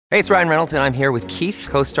Hey, it's Ryan Reynolds, and I'm here with Keith,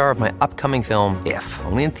 co-star of my upcoming film, If,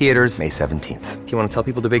 only in theaters May 17th. Do you want to tell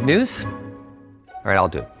people the big news? All right, I'll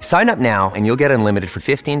do it. Sign up now and you'll get unlimited for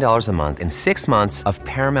 $15 a month and 6 months of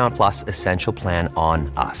Paramount Plus Essential Plan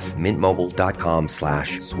on us.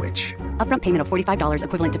 MintMobile.com/switch. Upfront payment of $45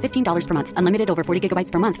 equivalent to $15 per month. Unlimited over 40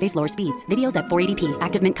 gigabytes per month. Face lower speeds. Videos at 480p.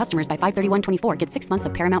 Active Mint customers by 531.24 get 6 months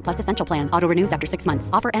of Paramount Plus Essential Plan. Auto renews after 6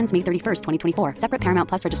 months. Offer ends May 31st, 2024. Separate Paramount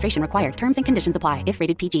Plus registration required. Terms and conditions apply if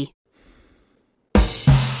rated PG.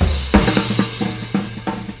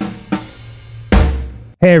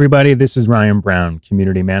 Hey everybody, this is Ryan Brown,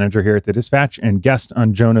 community manager here at The Dispatch and guest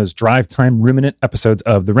on Jonah's Drive Time Ruminant episodes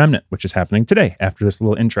of The Remnant, which is happening today after this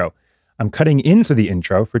little intro. I'm cutting into the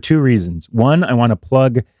intro for two reasons. One, I want to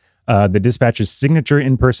plug The Dispatch's signature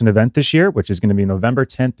in-person event this year, which is going to be November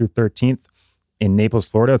 10th through 13th in Naples,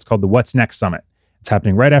 Florida. It's called the What's Next Summit. It's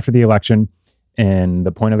happening right after the election, and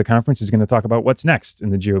the point of the conference is going to talk about what's next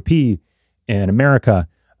in the GOP, in America,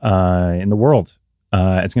 in the world.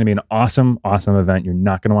 It's going to be an awesome, awesome event. You're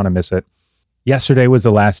not going to want to miss it. Yesterday was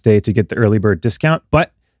the last day to get the early bird discount,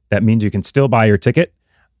 but that means you can still buy your ticket.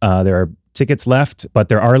 There are tickets left, but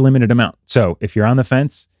there are a limited amount. So if you're on the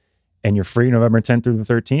fence and you're free November 10th through the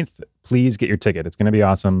 13th, please get your ticket. It's going to be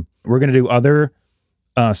awesome. We're going to do other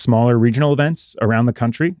smaller regional events around the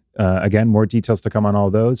country. Again, more details to come on all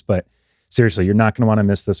those, but seriously, you're not going to want to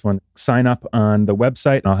miss this one. Sign up on the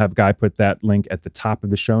website, and I'll have Guy put that link at the top of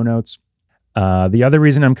the show notes. The other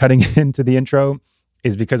reason I'm cutting into the intro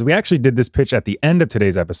is because we actually did this pitch at the end of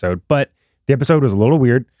today's episode, but the episode was a little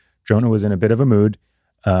weird. Jonah was in a bit of a mood.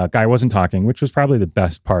 Guy wasn't talking, which was probably the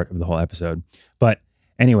best part of the whole episode. But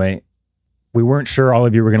anyway, we weren't sure all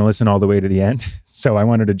of you were going to listen all the way to the end. So I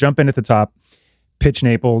wanted to jump in at the top, pitch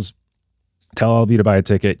Naples, tell all of you to buy a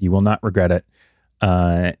ticket. You will not regret it.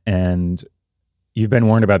 And you've been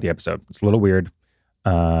warned about the episode. It's a little weird.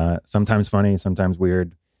 Sometimes funny, sometimes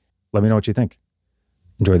weird. Let me know what you think.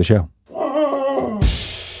 Enjoy the show.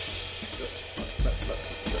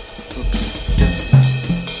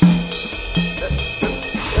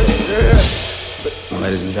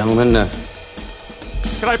 Ladies and gentlemen,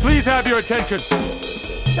 can I please have your attention?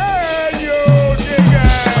 Can you dig it?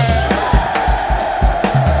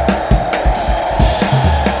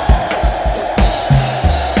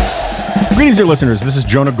 Greetings, dear listeners. This is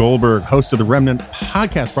Jonah Goldberg, host of the Remnant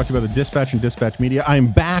podcast, brought to you by the Dispatch and Dispatch Media.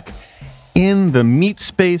 I'm back in the meat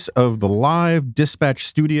space of the live Dispatch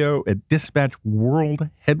studio at Dispatch World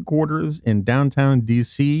headquarters in downtown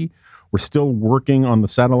DC. We're still working on the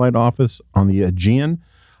satellite office on the Aegean.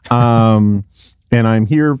 And I'm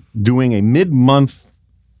here doing a mid-month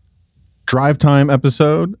drive time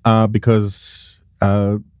episode because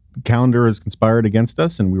the calendar has conspired against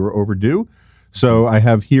us and we were overdue. So I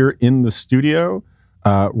have here in the studio,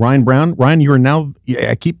 Ryan Brown. Ryan, you are now,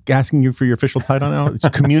 I keep asking you for your official title now. It's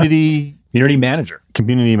community manager.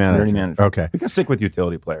 Community manager. Okay. We can stick with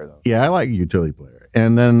utility player, though. Yeah, I like utility player.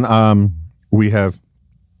 And then we have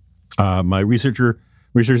my research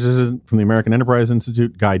assistant from the American Enterprise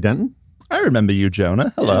Institute, Guy Denton. I remember you,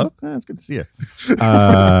 Jonah. Hello. Yeah, it's good to see you.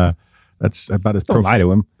 That's about as Don't lie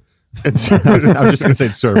to him. I was just going to say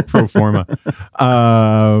it's sort of pro forma.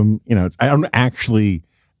 I don't actually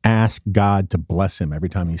ask God to bless him every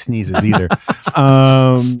time he sneezes either.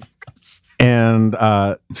 And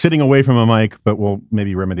sitting away from a mic, but we'll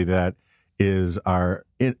maybe remedy that, is our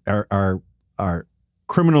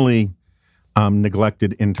criminally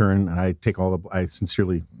neglected intern. And I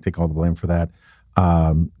sincerely take all the blame for that.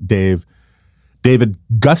 David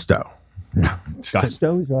Gusto.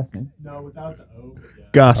 Gusto is your last name? No, without the O.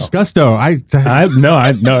 Gusto.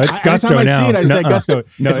 No, it's Gusto every time now. I see it, I say Gusto.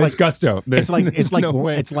 No, it's Gusto. It's like no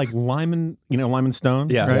way. it's like Lyman. You know Lyman Stone.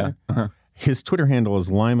 Yeah, right? yeah. Uh-huh. His Twitter handle is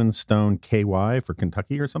Lyman Stone KY for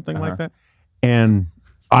Kentucky or something like that. And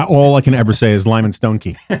all I can ever say is Lyman Stone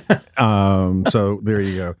Key. So there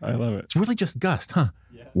you go. I love it. It's really just Gust, huh?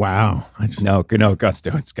 Yeah. Wow. No,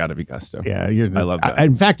 Gusto. It's got to be Gusto. Yeah, I love that.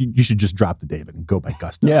 In fact, you should just drop the David and go by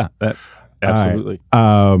Gusto. Yeah, absolutely.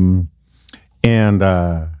 Right. And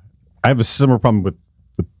I have a similar problem with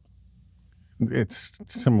it's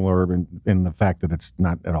similar in the fact that it's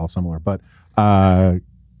not at all similar, but Guy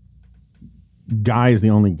is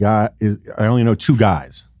the only guy. I only know two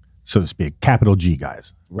guys, so to speak, capital G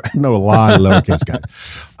guys. I know a lot of lowercase guys.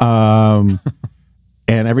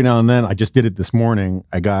 And every now and then, I just did it this morning.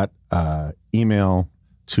 I got email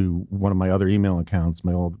to one of my other email accounts,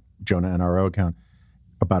 my old Jonah NRO account,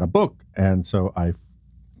 about a book, and so I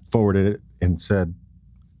forwarded it and said,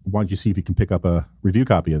 "Why don't you see if you can pick up a review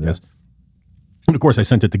copy of this?" And of course, I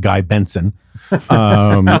sent it to Guy Benson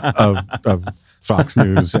of Fox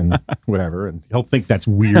News and whatever, and he'll think that's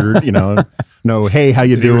weird, No, hey, how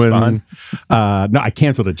you Did he doing? respond? No, I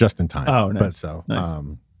canceled it just in time. Oh, nice. But so, Nice.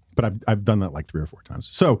 but I've done that like 3 or 4 times.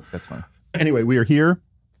 So That's fine. anyway, we are here,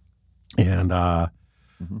 and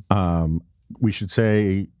we should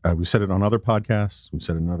say we've said it on other podcasts, we've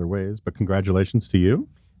said it in other ways, but congratulations to you.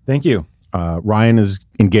 Thank you. Ryan is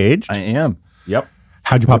engaged. I am. Yep.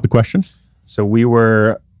 How'd you pop the question? So we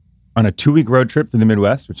were on a 2-week road trip to the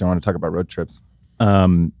Midwest, which I want to talk about road trips,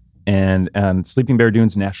 and Sleeping Bear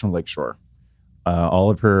Dunes National Lakeshore. All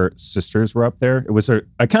of her sisters were up there. It was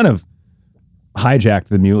I kind of hijacked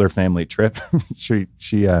the Mueller family trip. She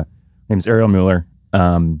name's Ariel Mueller,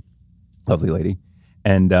 lovely lady,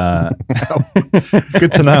 and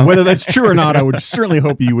Good to know. Whether that's true or not, I would certainly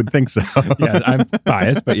hope you would think so. yeah, I'm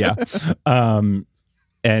biased, but yeah.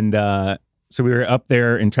 So we were up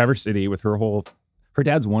there in Traverse City with her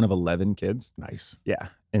dad's one of 11 kids. Nice. Yeah.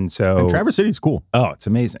 And so And Traverse City's cool. Oh, it's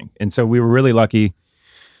amazing. And so we were really lucky.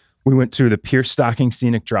 We went to the Pierce Stocking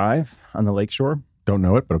Scenic Drive on the lakeshore. Don't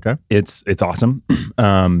know it, but okay. It's awesome.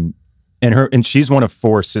 And she's one of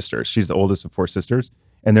 4 sisters. She's the oldest of 4 sisters.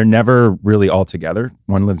 And they're never really all together.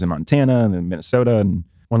 One lives in Montana and in Minnesota, and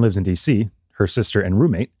one lives in DC. Her sister and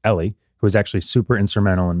roommate, Ellie, who was actually super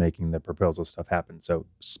instrumental in making the proposal stuff happen. So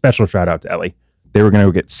special shout out to Ellie. They were going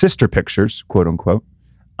to get sister pictures, quote unquote,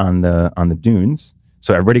 on the dunes.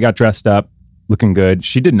 So everybody got dressed up, looking good.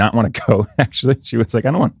 She did not want to go, actually. She was like,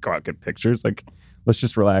 I don't want to go out and get pictures. Like, let's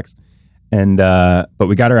just relax. And but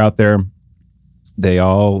we got her out there. They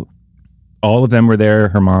all of them were there,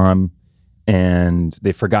 her mom, and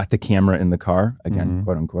they forgot the camera in the car, again,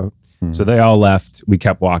 quote unquote. So they all left. We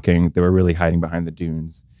kept walking. They were really hiding behind the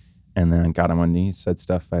dunes. And then got on one knee, said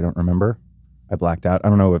stuff I don't remember. I blacked out. I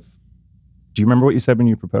don't know do you remembe what you said when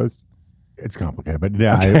you proposed? It's complicated, but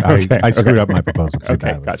yeah, I screwed up my proposal.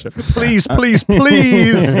 Okay, gotcha. Please, please,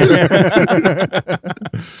 please.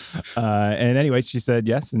 And anyway, she said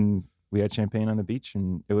yes, and we had champagne on the beach,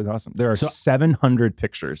 and it was awesome. There are 700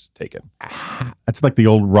 pictures taken. That's like the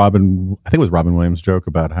old I think it was Robin Williams joke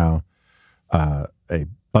about how a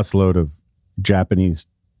busload of Japanese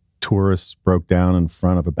tourists broke down in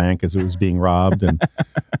front of a bank as it was being robbed, and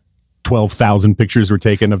 12,000 pictures were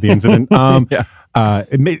taken of the incident. Yeah.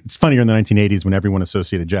 It's funnier in the 1980s when everyone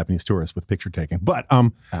associated Japanese tourists with picture taking. But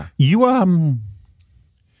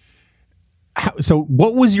so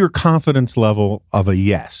what was your confidence level of a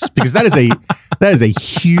yes? Because that is a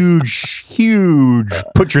huge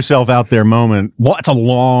put yourself out there moment. Well, it's a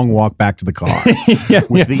long walk back to the car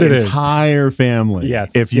with the entire family.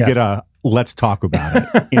 Yes, if you get a let's talk about it.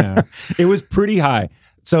 It was pretty high.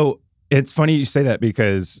 So it's funny you say that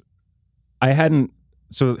because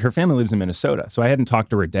so her family lives in Minnesota. So I hadn't talked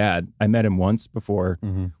to her dad. I met him once before.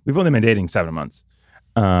 Mm-hmm. We've only been dating 7 months,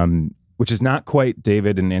 which is not quite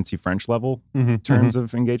David and Nancy French level terms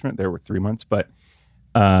of engagement. There were 3 months. But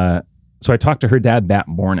so I talked to her dad that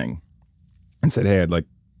morning and said, hey, I'd like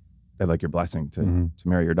your blessing to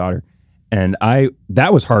marry your daughter. And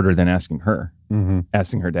that was harder than asking her.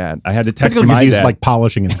 Asking her dad. I had to text my dad. He's like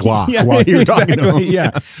polishing his Glock while you're talking to him.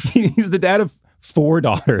 Yeah. He's the dad of 4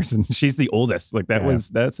 daughters and she's the oldest. Like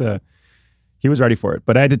he was ready for it.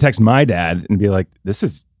 But I had to text my dad and be like, this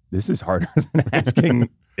is harder than asking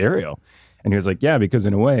Ariel. And he was like, yeah, because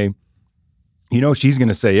in a way, she's going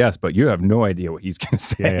to say yes, but you have no idea what he's going to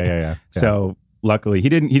say. Yeah. So luckily he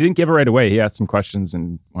didn't give it right away. He asked some questions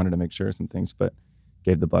and wanted to make sure some things, but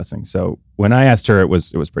gave the blessing. So when I asked her, it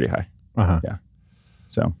was pretty high. Yeah.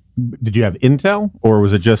 So did you have intel, or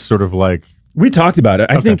was it just sort of like we talked about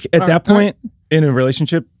it? I think at that point in a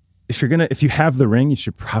relationship, if you have the ring, you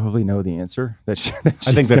should probably know the answer that she's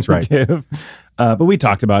I think that's right. Give. But we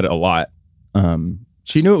talked about it a lot.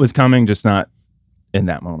 She knew it was coming, just not in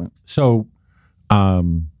that moment. So,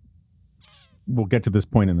 we'll get to this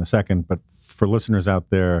point in a second, but for listeners out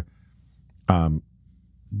there,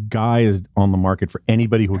 Guy is on the market for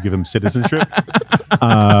anybody who will give him citizenship.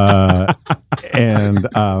 So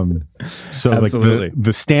Absolutely. like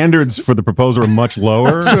the standards for the proposal are much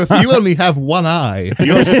lower. So if you only have one eye,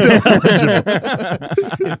 you're still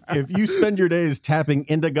eligible. If you spend your days tapping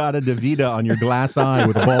Indigata Davida on your glass eye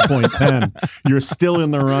with a ballpoint pen, you're still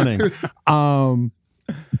in the running.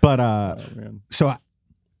 So I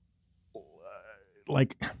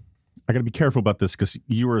got to be careful about this because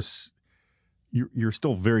you're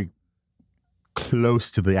still very close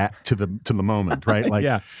to the moment, right? Like,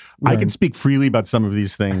 yeah, I can speak freely about some of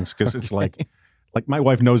these things because it's like my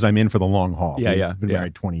wife knows I'm in for the long haul. We've been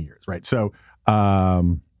married 20 years, right? So, but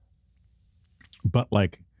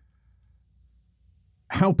like,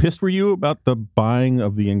 how pissed were you about the buying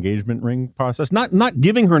of the engagement ring process? Not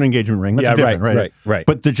giving her an engagement ring. That's different, right.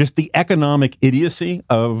 But just the economic idiocy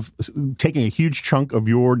of taking a huge chunk of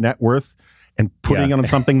your net worth and putting it on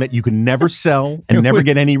something that you can never sell and never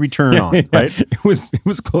get any return on, right? It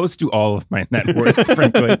was close to all of my net worth,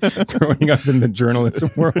 frankly, growing up in the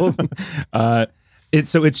journalism world.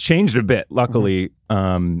 It's changed a bit. Luckily,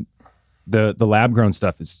 the lab grown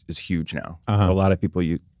stuff is huge now. A lot of people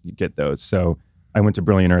you get those. So I went to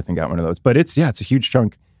Brilliant Earth and got one of those. But it's a huge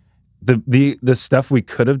chunk. The stuff we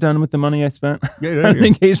could have done with the money I spent on an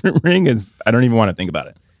engagement ring is, I don't even want to think about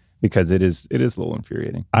it, because it is a little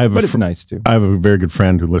infuriating. But it's nice too. I have a very good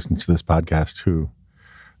friend who listens to this podcast who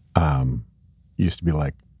used to be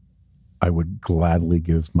like, I would gladly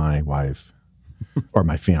give my wife or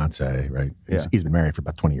my fiance, right? He's been married for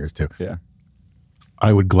about 20 years too. Yeah.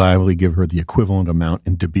 I would gladly give her the equivalent amount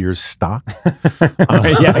in De Beers stock.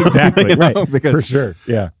 Yeah, exactly. Right. Because, for sure.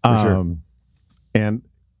 Yeah. For sure. And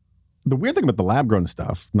the weird thing about the lab grown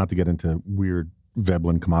stuff, not to get into weird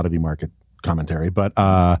Veblen commodity market commentary, but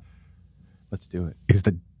let's do it. Is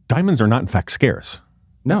that diamonds are not in fact scarce.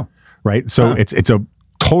 No. Right? So it's a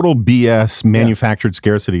total BS manufactured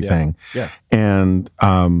scarcity thing. Yeah. And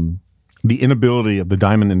the inability of the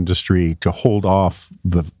diamond industry to hold off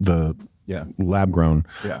the lab grown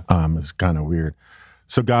is kind of weird.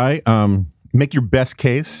 So Guy, make your best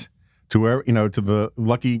case to where, to the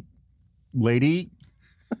lucky lady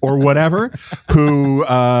or whatever who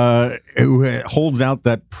holds out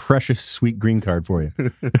that precious sweet green card for you.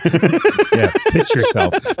 Yeah, pitch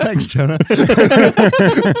yourself. Thanks, Jonah.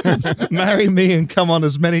 Marry me and come on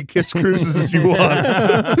as many Kiss cruises as you want.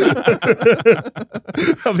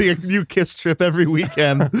 There'll be a new Kiss trip every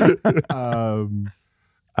weekend.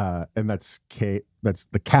 And that's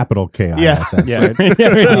the capital KISS. Yeah, right?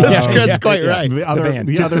 That's quite right.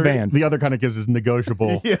 The other kind of kiss is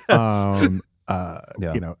negotiable. Yes.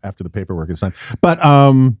 After the paperwork is signed. But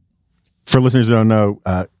for listeners who don't know,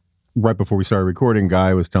 right before we started recording,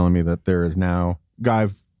 Guy was telling me that there is now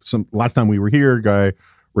last time we were here, Guy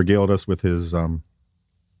regaled us with his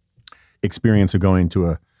experience of going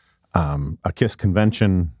to a KISS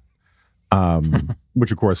convention. Which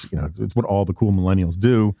of course, it's what all the cool millennials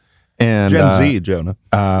do. And Gen Z, Jonah.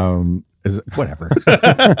 Is whatever.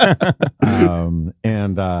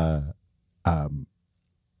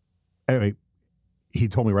 Anyway, he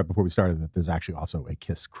told me right before we started that there's actually also a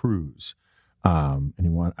KISS cruise. I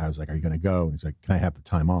was like, are you going to go? And he's like, can I have the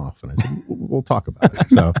time off? And I said, we'll talk about it.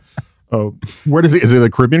 So where does is it a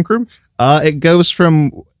Caribbean cruise? It goes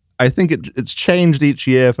from, I think it's changed each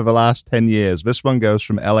year for the last 10 years. This one goes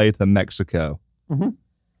from LA to Mexico. Mm-hmm.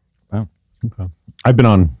 Wow. Okay. I've been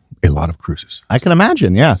on a lot of cruises. I can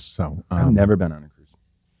imagine, yes. So I've never been on a cruise.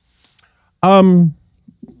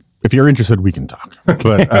 If you're interested, we can talk.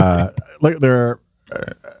 But I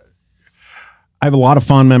have a lot of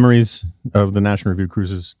fond memories of the National Review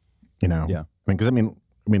cruises. Yeah. I mean,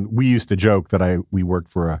 we used to joke that we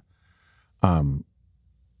worked for a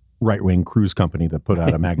right-wing cruise company that put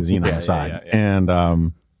out a magazine on the side, and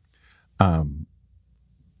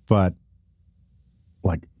but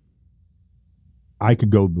like I could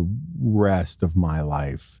go the rest of my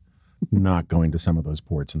life not going to some of those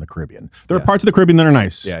ports in the Caribbean. There are parts of the Caribbean that are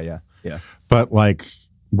nice. Yeah. But like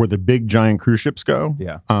where the big giant cruise ships go,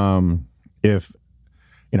 if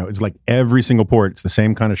it's like every single port, it's the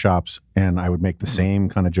same kind of shops, and I would make the same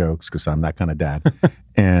kind of jokes because I'm that kind of dad,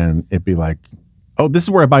 and it'd be like, oh, this is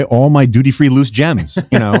where I buy all my duty-free loose gems.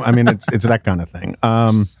 It's that kind of thing.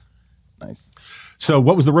 Nice. So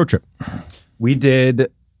what was the road trip? We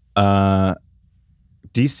did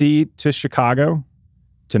DC to Chicago,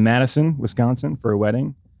 to Madison, Wisconsin for a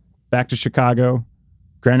wedding, back to Chicago,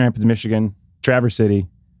 Grand Rapids, Michigan, Traverse City,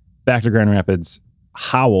 back to Grand Rapids,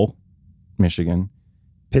 Howell, Michigan,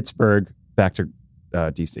 Pittsburgh, back to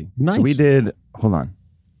DC. Nice. So we did, hold on.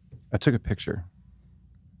 I took a picture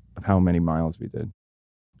of how many miles we did.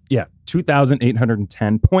 Yeah,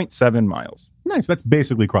 2,810.7 miles. Nice. That's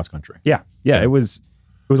basically cross country. Yeah. It was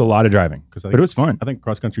a lot of driving, but it was fun. I think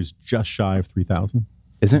cross country is just shy of 3,000.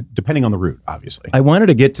 Isn't it? Depending on the route, obviously. I wanted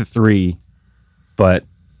to get to 3, but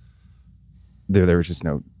there was just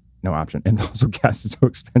no option, and also gas is so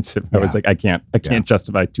expensive. I was like, I can't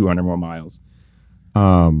justify 200 more miles.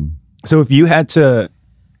 So if you had to,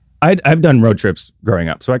 I've done road trips growing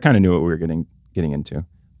up, so I kind of knew what we were getting into.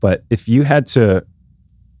 But if you had to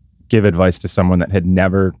give advice to someone that had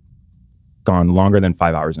never gone longer than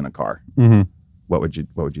 5 hours in a car, what would you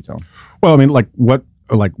tell them? Well, I mean, what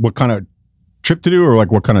kind of trip to do, or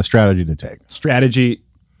like what kind of strategy to take? Strategy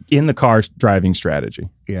in the car, driving strategy.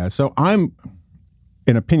 Yeah. So I'm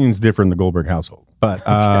in opinions different in the Goldberg household. But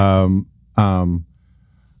I'm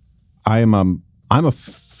a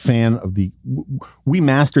fan of we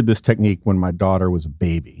mastered this technique when my daughter was a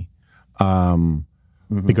baby,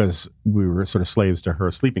 because we were sort of slaves to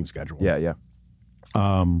her sleeping schedule. Yeah.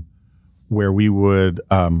 Where we would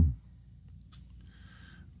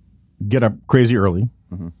get up crazy early,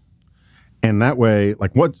 and that way,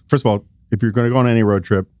 like, first of all, if you're going to go on any road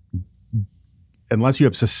trip, unless you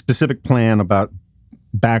have a specific plan about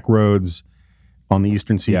back roads on the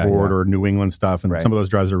Eastern Seaboard or New England stuff, and some of those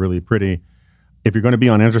drives are really pretty. If you're going to be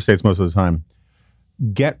on interstates most of the time,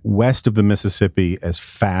 get west of the Mississippi as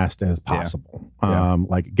fast as possible.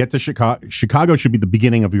 Like, get to Chicago. Chicago should be the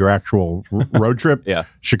beginning of your actual road trip.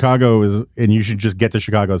 Chicago is, and you should just get to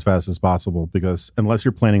Chicago as fast as possible, because unless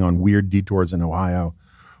you're planning on weird detours in Ohio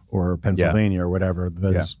or Pennsylvania or whatever,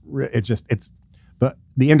 it's the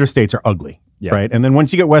interstates are ugly, right? And then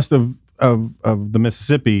once you get west of the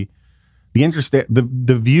Mississippi, the interstate,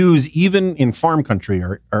 the views even in farm country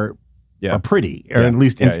are pretty, or at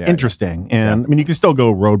least interesting. And I mean, you can still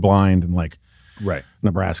go road blind and like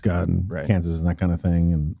Nebraska and Kansas and that kind of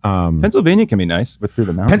thing. And Pennsylvania can be nice, but through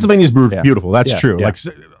the mountains. Pennsylvania's beautiful. That's true. Yeah.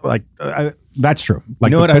 That's true.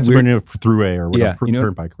 Like, you know, the Pennsylvania Thruway or whatever,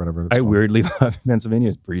 Turnpike or whatever. I weirdly love Pennsylvania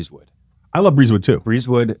is Breezewood. I love Breezewood too.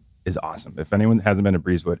 Breezewood is awesome. If anyone hasn't been to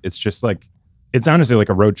Breezewood, it's just like, it's honestly like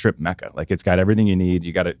a road trip mecca. Like, it's got everything you need.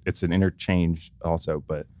 It's an interchange also,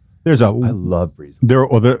 but I love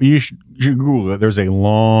Breezewood. You should Google it. There's a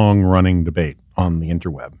long running debate on the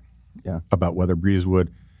interweb about whether Breezewood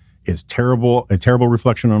is a terrible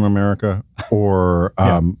reflection on America or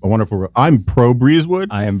a wonderful. I'm pro Breezewood.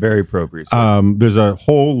 I am very pro Breezewood. There's a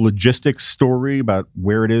whole logistics story about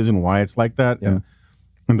where it is and why it's like that. And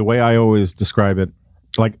the way I always describe it,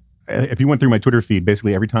 like, if you went through my Twitter feed,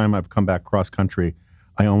 basically every time I've come back cross country,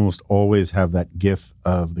 I almost always have that GIF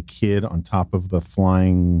of the kid on top of the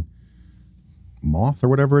flying moth or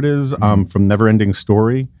whatever it is from Neverending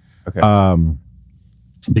Story. Okay.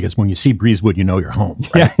 Because when you see Breezewood, you know you're home.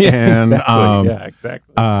 Right? And,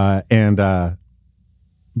 exactly. But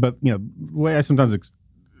you know, the way I sometimes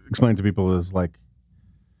explain to people is like,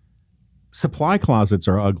 supply closets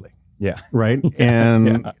are ugly. Yeah. Right.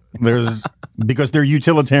 And there's, because they're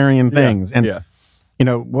utilitarian things. And, you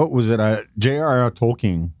know, what was it? J.R.R.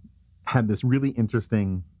 Tolkien had this really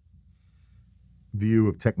interesting view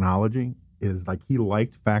of technology. Is like, he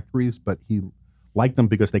liked factories, but he liked them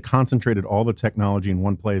because they concentrated all the technology in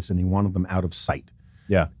one place and he wanted them out of sight.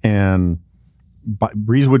 Yeah. And by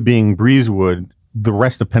Breezewood being Breezewood, the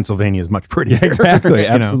rest of Pennsylvania is much prettier. Exactly.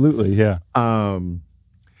 Absolutely. Yeah.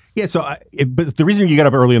 So, but the reason you get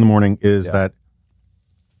up early in the morning is that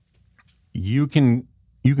you can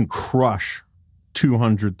crush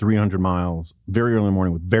 200, 300 miles very early in the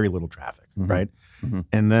morning with very little traffic, right?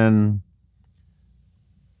 And then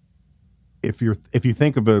if you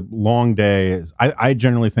think of a long day, I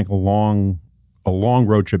generally think a long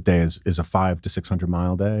road trip day is a 500 to 600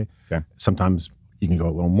 mile day. Okay. Sometimes you can go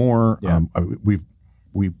a little more. Yeah.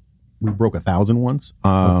 We broke 1,000 once.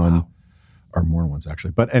 Or more once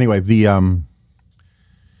actually. But anyway, the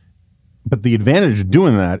advantage of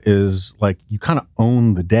doing that is like, you kind of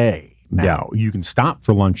own the day now. You can stop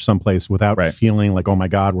for lunch someplace without feeling like, oh my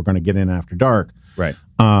God, we're going to get in after dark. Right.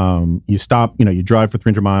 You stop, you drive for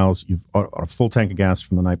 300 miles, you've got a full tank of gas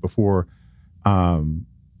from the night before.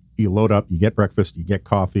 You load up, you get breakfast, you get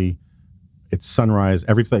coffee. It's sunrise.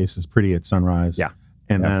 Every place is pretty at sunrise. Yeah.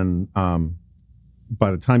 And then, by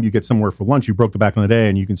the time you get somewhere for lunch, you broke the back on the day,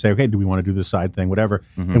 and you can say, okay, do we want to do this side thing, whatever.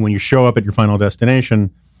 And when you show up at your final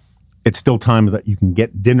destination, it's still time that you can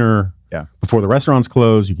get dinner before the restaurants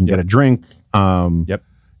close. You can get a drink. You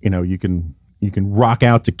can rock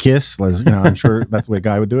out to Kiss. I'm sure that's the way a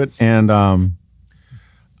guy would do it. And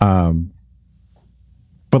but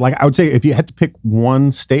like, I would say, if you had to pick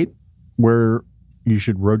one state where you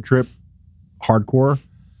should road trip hardcore,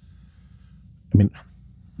 I mean,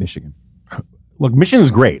 Michigan. Look, Michigan is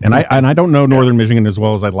great, and I don't know Northern Michigan as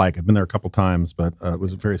well as I'd like. I've been there a couple times, but it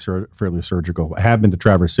was fairly surgical. I have been to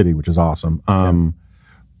Traverse City, which is awesome.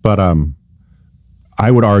 But I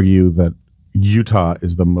would argue that Utah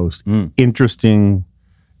is the most interesting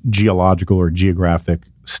geological or geographic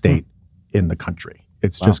state in the country.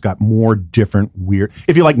 It's just got more different weird,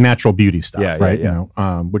 if you like natural beauty stuff, right? You know,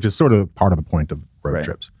 which is sort of part of the point of road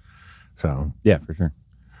trips. So yeah, for sure.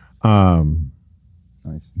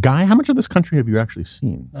 Nice. Guy, how much of this country have you actually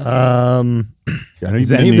seen? I know you've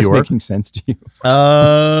been to New York. Making sense to you?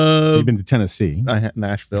 You've been to Tennessee.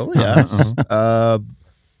 Nashville, yes.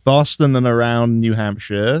 Boston and around New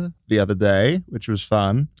Hampshire the other day, which was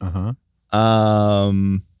fun.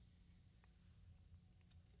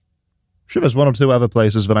 Sure, there's one or two other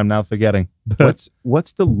places that I'm now forgetting.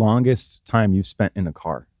 What's the longest time you've spent in a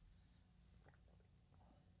car?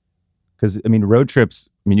 Because I mean, road trips.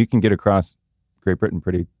 I mean, you can get across Great Britain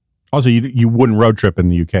pretty. Also, you wouldn't road trip in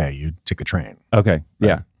the UK. You'd take a train. Okay,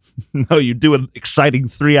 yeah. No, you do an exciting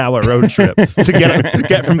 3-hour road trip to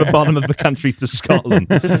get from the bottom of the country to Scotland.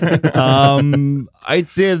 I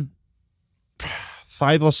did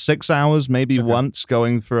 5 or 6 hours, maybe once,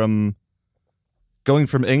 going from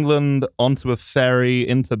England onto a ferry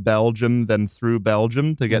into Belgium, then through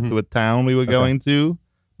Belgium to get to a town we were going to.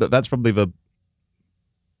 But that's probably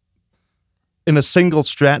in a single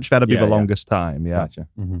stretch, that'd be the longest time. Yeah. Gotcha.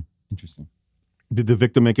 Interesting. Did the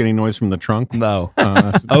victim make any noise from the trunk? No.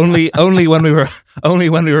 Only when we were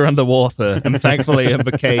underwater, and thankfully in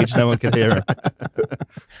the cage, no one could hear him.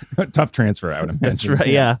 Tough transfer, I would imagine. That's right.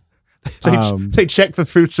 Yeah. They check for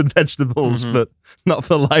fruits and vegetables, but not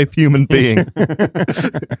for live human being.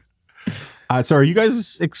 So are you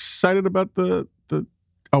guys excited about the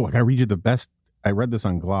oh, I gotta read you the best. I read this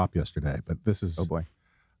on Glop yesterday, but this is, oh boy.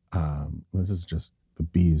 This is just the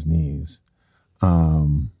bee's knees.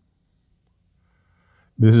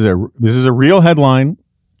 This is a real headline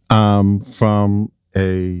from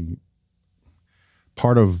a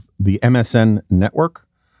part of the MSN network.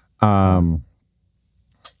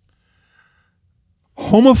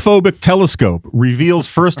 Homophobic telescope reveals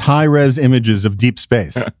first high-res images of deep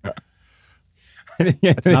space.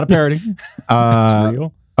 It's not a parody. It's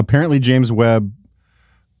real. Apparently, James Webb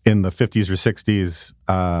in the 50s or 60s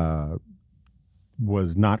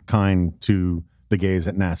was not kind to the gays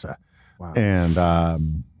at NASA. Wow. And So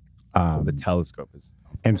the telescope is.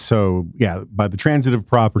 and so yeah, by the transitive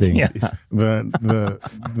property, the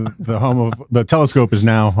telescope is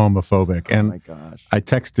now homophobic. And Oh my gosh. I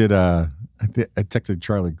texted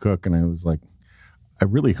Charlie Cook, and I was like, I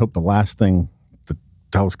really hope the last thing the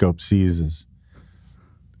telescope sees is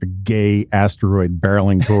a gay asteroid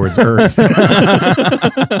barreling towards Earth.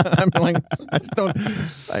 I'm like, I just don't.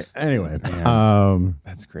 Anyway,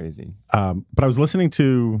 That's crazy. but I was listening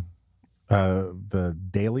to the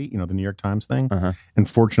Daily, the New York Times thing, Uh-huh. and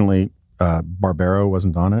fortunately, Barbero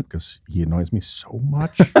wasn't on it because he annoys me so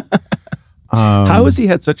much. How has he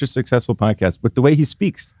had such a successful podcast with the way he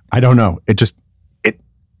speaks? I don't know. It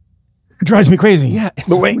drives me crazy. Yeah, it's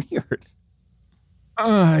the way weird.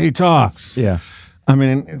 he talks. Yeah. I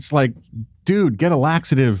mean, it's like, dude, get a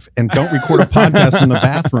laxative and don't record a podcast from the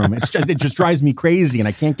bathroom. It just drives me crazy, and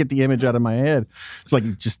I can't get the image out of my head. It's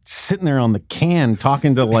like just sitting there on the can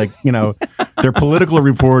talking to their political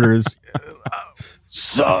reporters.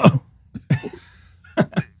 So,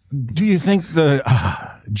 do you think the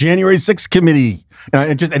January 6th committee?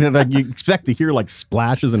 And you expect to hear like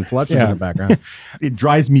splashes and flushes in the background. It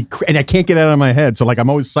drives me and I can't get it out of my head. So I'm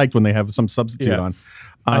always psyched when they have some substitute on.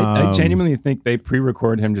 I genuinely think they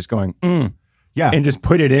pre-record him just going, yeah, and just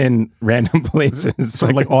put it in random places.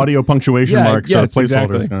 Sort of like audio punctuation marks or placeholders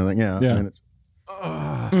exactly. kind of thing. Yeah. Yeah.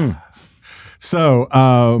 I mean, So,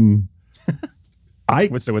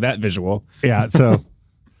 What's with that visual? yeah. So,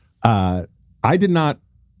 I did not,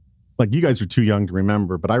 you guys are too young to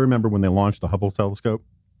remember, but I remember when they launched the Hubble telescope,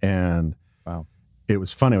 and Wow. it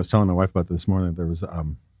was funny. I was telling my wife about this morning. There was,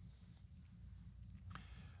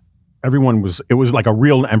 it was like a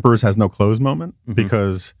real Emperor's Has No Clothes moment,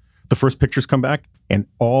 because the first pictures come back and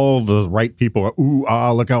all the right people are, ooh,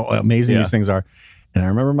 look how amazing these things are. And I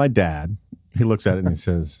remember my dad, he looks at it and he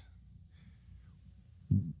says,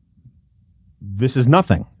 this is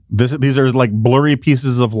nothing. These are like blurry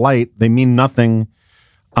pieces of light. They mean nothing.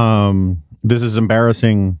 This is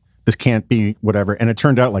embarrassing. This can't be whatever. And it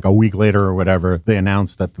turned out like a week later or whatever, they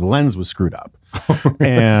announced that the lens was screwed up.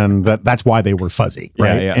 And that's why they were fuzzy,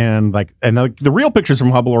 right? Yeah. And the real pictures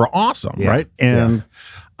from Hubble are awesome, right? And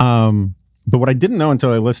but what I didn't know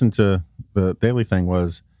until I listened to the Daily thing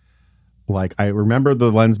was, I remember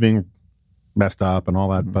the lens being messed up and all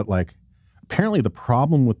that, but apparently the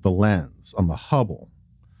problem with the lens on the Hubble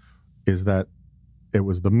is that it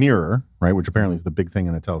was the mirror, right, which apparently is the big thing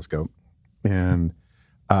in a telescope, and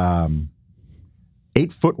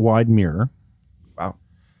 8-foot wide mirror. Wow.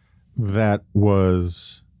 That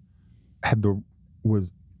was the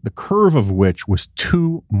curve of which was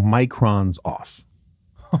 2 microns off.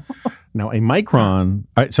 Now a micron,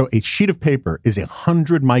 so a sheet of paper is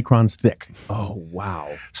 100 microns thick. Oh,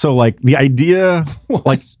 wow. So the idea,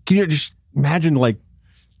 can you just imagine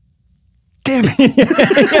damn it.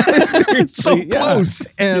 It's so close.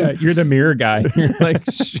 And you're the mirror guy. You're like,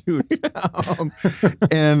 shoot.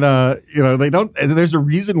 and they don't, and there's a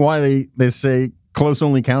reason why they say close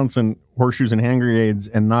only counts in horseshoes and hand grenades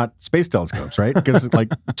and not space telescopes, right? Because like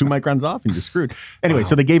 2 microns off and you're screwed. Anyway,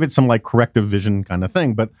 so they gave it some like corrective vision kind of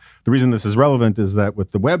thing. But the reason this is relevant is that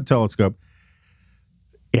with the Webb telescope,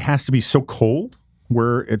 it has to be so cold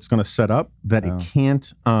where it's going to set up that it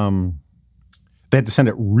can't, they had to send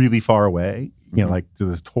it really far away, you know, like to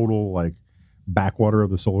this total like backwater of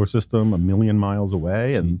the solar system, 1 million miles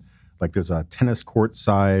away. And like there's a tennis court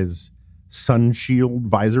size sun shield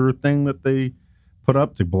visor thing that they put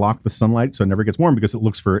up to block the sunlight so it never gets warm because it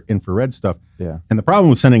looks for infrared stuff. Yeah. And the problem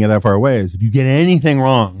with sending it that far away is if you get anything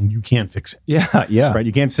wrong, you can't fix it. Yeah. Yeah. Right.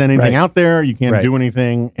 You can't send anything out there. You can't Right. do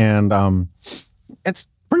anything. And it's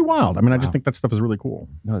pretty wild. I mean, I just think that stuff is really cool.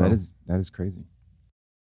 No, So, that is crazy.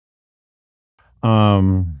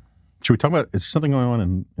 should we talk about, is there something going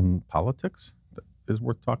on in politics that is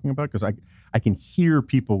worth talking about? Because I can hear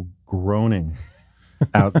people groaning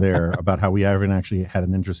out there about how we haven't actually had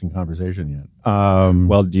an interesting conversation yet.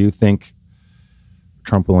 Well, do you think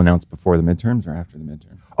Trump will announce before the midterms or after the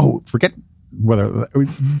midterms? Oh, forget whether,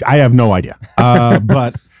 I have no idea.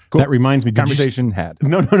 But that reminds me. Conversation had.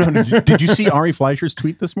 No. Did you see Ari Fleischer's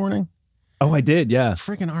tweet this morning? Oh, I did. Yeah.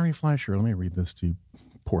 Friggin' Ari Fleischer. Let me read this to you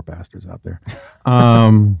poor bastards out there.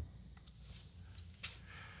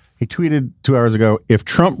 He tweeted 2 hours ago, if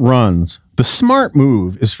Trump runs, the smart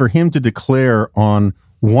move is for him to declare on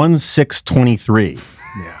 1/6/23.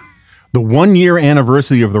 Yeah. The 1 year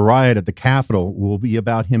anniversary of the riot at the Capitol will be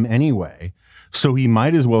about him anyway, so he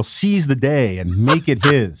might as well seize the day and make it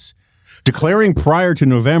his. Declaring prior to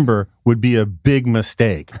November would be a big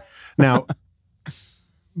mistake. Now,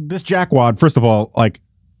 this jackwad, first of all, like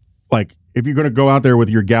if you're going to go out there with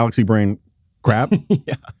your galaxy brain crap,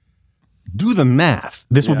 do the math.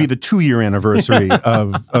 This will be the 2 year anniversary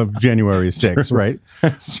of January 6th, right?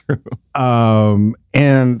 That's true.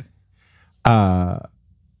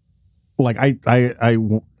 Like I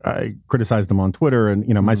criticized them on Twitter, and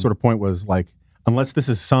you know my sort of point was like, unless this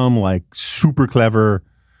is some like super clever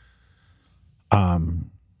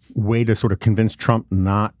way to sort of convince Trump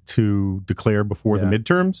not to declare before the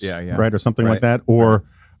midterms, right, or something like that, or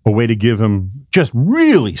a way to give him just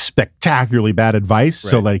really spectacularly bad advice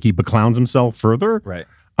so that he beclowns himself further. Right.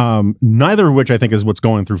 Neither of which I think is what's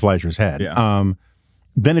going through Fleischer's head. Yeah.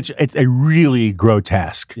 Then it's a really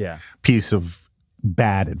grotesque Yeah. piece of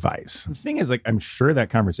bad advice. The thing is, like, I'm sure that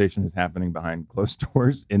conversation is happening behind closed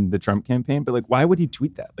doors in the Trump campaign, but like, why would he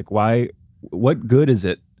tweet that? Like, what good is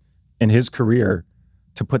it in his career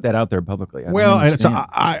to put that out there publicly?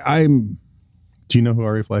 I'm. Do you know who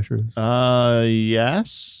Ari Fleischer is?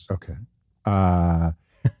 Yes. Okay.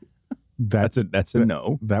 That's a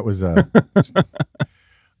no. That was a.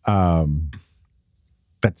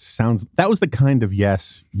 That was the kind of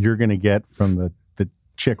yes you're going to get from the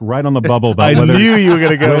chick right on the bubble about I knew you were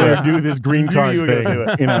going to go whether there. to do this green card you were thing. gonna do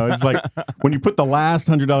it. You know, it's like when you put the last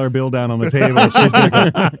 $100 bill down on the table. She's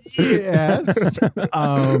like, yes.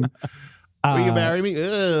 Will you marry me?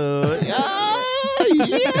 Yeah.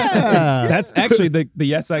 That's actually the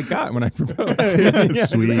yes I got when I proposed.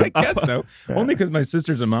 Sweet. I guess so. Only because my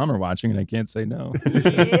sisters and mom are watching and I can't say no.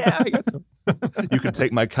 Yeah, I guess so. You can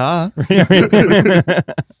take my car.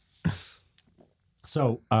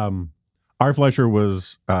 So, Ari Fleischer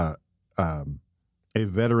was a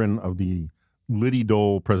veteran of the Liddy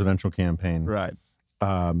Dole presidential campaign. Right.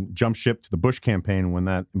 Jumped ship to the Bush campaign when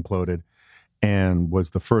that imploded, and was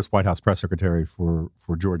the first White House press secretary for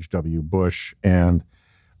George W. Bush. And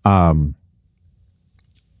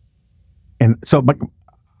so, but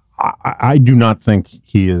I do not think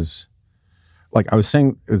he is, like I was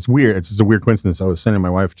saying, it's weird. It's a weird coincidence. I was saying to my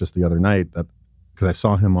wife just the other night that, because I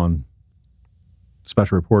saw him on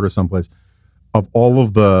Special Report or someplace, of all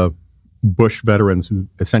of the Bush veterans who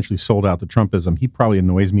essentially sold out to Trumpism, he probably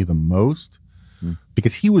annoys me the most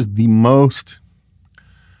because he was the most,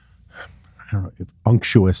 I don't know if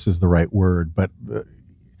unctuous is the right word, but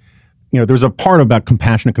there's a part about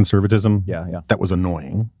compassionate conservatism that was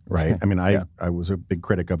annoying, right? I mean, I was a big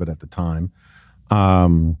critic of it at the time.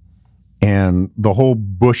 And the whole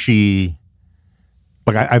Bushy,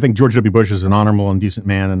 like I think George W. Bush is an honorable and decent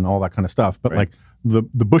man and all that kind of stuff, but like the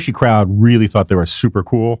Bushy crowd really thought they were super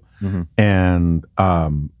cool, and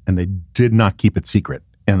they did not keep it secret,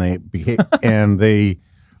 and they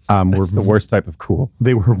were the worst type of cool.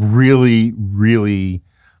 They were really, really,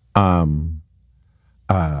 sort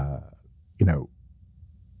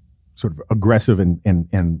of aggressive and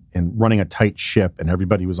running a tight ship, and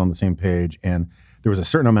everybody was on the same page, and there was a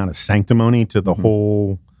certain amount of sanctimony to the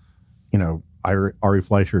whole, Ari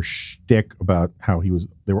Fleischer shtick about how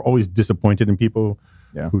they were always disappointed in people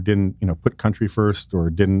who didn't, put country first or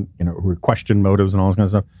didn't, who questioned motives and all this kind of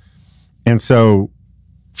stuff. And so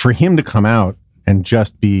for him to come out and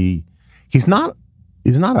just be, he's not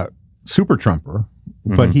a super Trumper,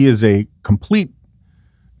 but he is a complete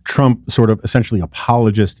Trump sort of essentially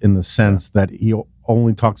apologist in the sense that he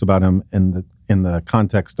only talks about him in the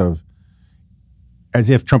context of as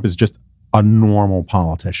if Trump is just a normal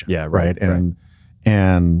politician. Yeah, right.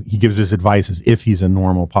 And he gives his advice as if he's a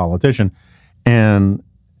normal politician. And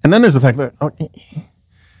then there's the fact that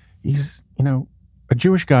he's, a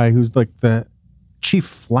Jewish guy who's like the chief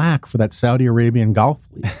flack for that Saudi Arabian Golf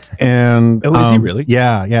League. And is he really?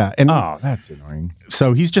 Yeah. And that's annoying.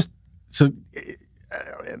 so he's just I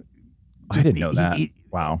didn't know that.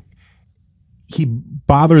 Wow. He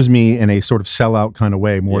bothers me in a sort of sellout kind of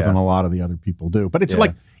way more than a lot of the other people do. But it's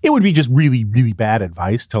like, it would be just really, really bad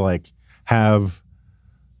advice to like have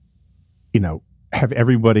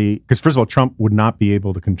everybody, because first of all, Trump would not be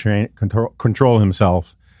able to control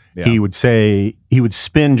himself. Yeah. He would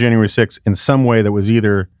spin January 6th in some way that was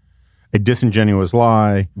either a disingenuous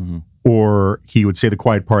lie or he would say the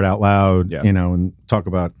quiet part out loud, and talk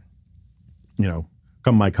about,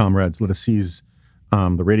 come my comrades, let us seize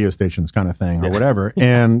the radio stations kind of thing or whatever.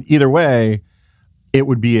 And either way, it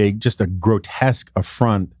would be just a grotesque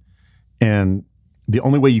affront. And the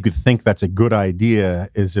only way you could think that's a good idea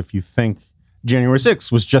is if you think January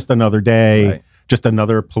 6th was just another day, just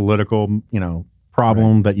another political,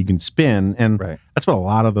 problem that you can spin. And that's what a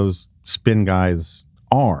lot of those spin guys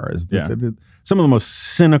are. Some of the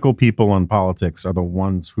most cynical people in politics are the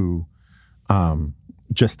ones who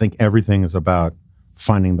just think everything is about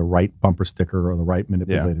finding the right bumper sticker or the right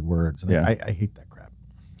manipulated words. And I hate that crap.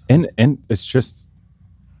 And it's just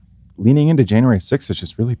leaning into January 6th is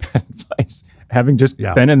just really bad advice. Having just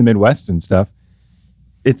been in the Midwest and stuff,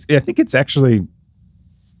 I think it's actually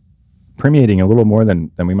permeating a little more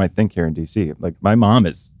than we might think here in DC. Like my mom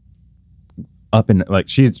is up in like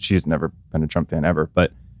she's never been a Trump fan ever,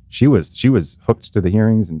 but she was hooked to the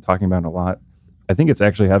hearings and talking about it a lot. I think it's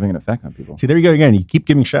actually having an effect on people. See, there you go again. You keep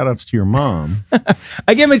giving shout outs to your mom.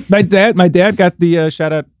 I gave my dad. My dad got the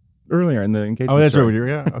shout out earlier in the engagement. Oh, that's story. right.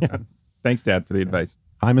 Yeah. Okay. Thanks, Dad, for the advice.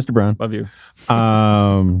 Hi, Mr. Brown. Love you.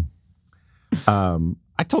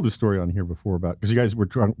 I told this story on here before because you guys were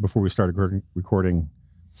before we started recording.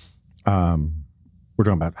 We're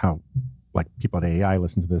talking about how like people at AEI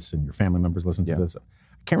listen to this and your family members listen to this. I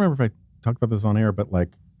can't remember if I talked about this on air, but like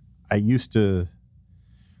I used to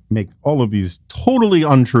make all of these totally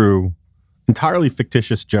untrue, entirely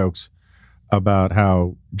fictitious jokes about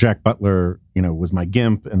how Jack Butler, was my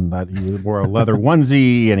gimp and that he wore a leather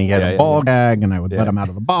onesie and he had a ball gag and I would let him out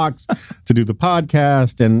of the box to do the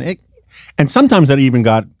podcast. And sometimes that even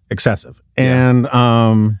got excessive. And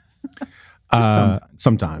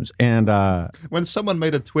sometimes. And when someone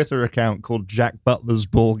made a Twitter account called Jack Butler's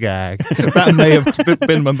Ball Gag, that may have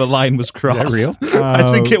been when the line was crossed. Is that real?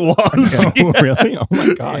 I think it was. Oh, really? Oh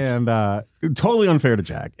my gosh. And totally unfair to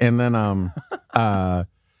Jack. And then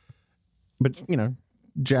but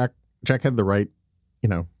Jack had the right,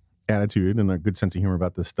 attitude and a good sense of humor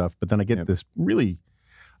about this stuff. But then I get this really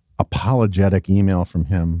apologetic email from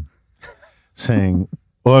him saying,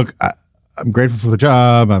 look, I'm grateful for the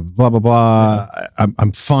job, blah, blah, blah.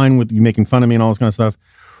 I'm fine with you making fun of me and all this kind of stuff.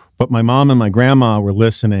 But my mom and my grandma were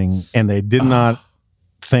listening and they did not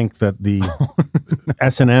think that the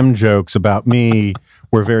S&M jokes about me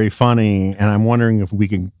were very funny. And I'm wondering if we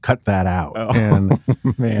can cut that out. Oh, and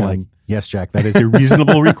man. like, yes, Jack, that is a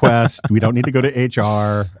reasonable request. We don't need to go to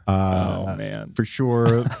HR. Oh, man. For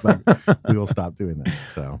sure. Like, we will stop doing that.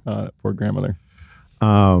 So poor grandmother.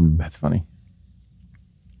 That's funny.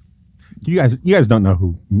 You guys don't know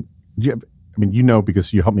who.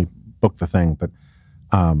 Because you helped me book the thing, but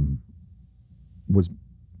was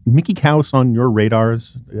Mickey Kaus on your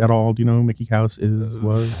radars at all? Do you know who Mickey Kaus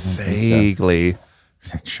was? Vaguely.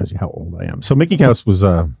 That shows you how old I am. So Mickey Kaus was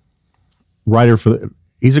a writer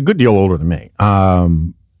he's a good deal older than me,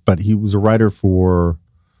 but he was a writer for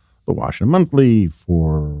the Washington Monthly,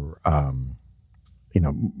 for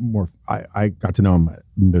more. I got to know him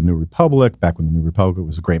in the New Republic back when the New Republic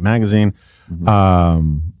was a great magazine.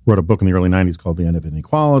 Wrote a book in the early 90s called The End of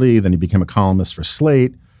Inequality. Then he became a columnist for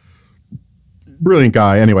Slate. Brilliant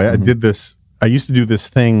guy. Anyway, I did this. I used to do this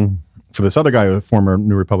thing for this other guy, a former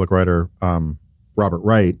New Republic writer, Robert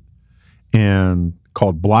Wright, and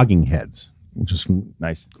called Blogging Heads, which is from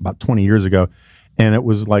about 20 years ago. And it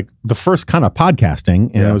was like the first kind of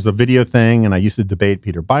podcasting, and it was a video thing. And I used to debate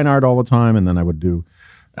Peter Beinart all the time, and then I would do,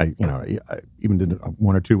 I even did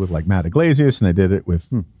one or two with like Matt Iglesias, and I did it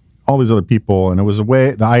with all these other people. And it was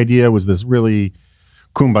the idea was this really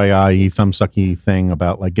kumbaya-y, thumbsucky thing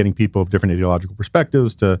about like getting people of different ideological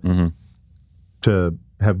perspectives to to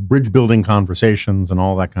have bridge building conversations and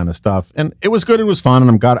all that kind of stuff. And it was good. It was fun.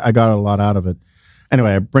 And I got a lot out of it.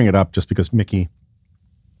 Anyway, I bring it up just because Mickey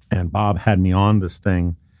and Bob had me on this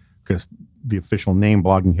thing because the official name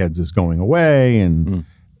Blogging Heads is going away. And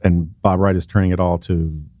Bob Wright is turning it all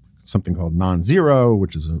to something called Non-Zero,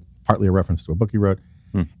 which is partly a reference to a book he wrote.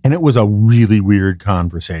 And it was a really weird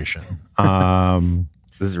conversation.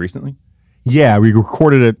 This is recently? Yeah, we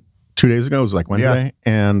recorded it 2 days ago. It was like Wednesday.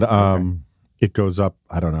 Yeah. And it goes up,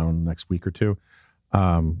 I don't know, next week or two.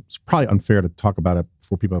 It's probably unfair to talk about it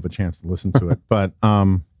before people have a chance to listen to it. But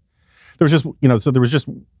there was just,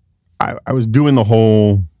 I was doing the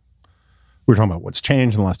whole, we were talking about what's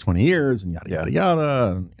changed in the last 20 years and yada, yada,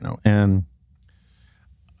 yada, and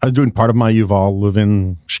I was doing part of my Yuval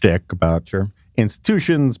Levin shtick about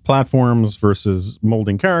institutions, platforms versus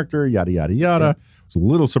molding character, yada, yada, yada. I was a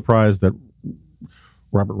little surprised that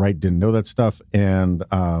Robert Wright didn't know that stuff. And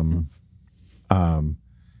I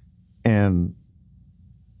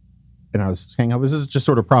was saying how this is just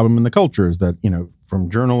sort of a problem in the culture is that, from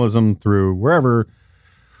journalism through wherever,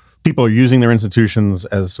 people are using their institutions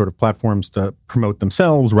as sort of platforms to promote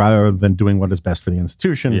themselves rather than doing what is best for the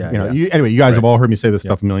institution. Anyway, you guys have all heard me say this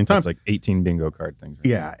stuff a million times. It's like 18 bingo card things.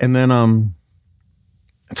 Right? Yeah. And then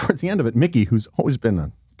towards the end of it, Mickey, who's always been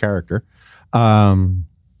a character,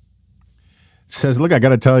 says, look, I got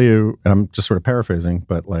to tell you, and I'm just sort of paraphrasing,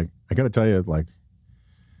 but I got to tell you,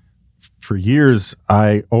 for years,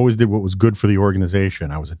 I always did what was good for the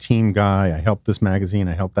organization. I was a team guy. I helped this magazine.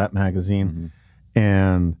 I helped that magazine.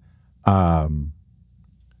 And I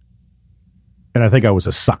think I was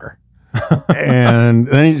a sucker. And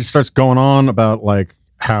then he starts going on about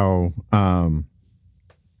how,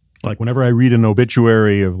 whenever I read an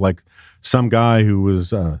obituary of some guy who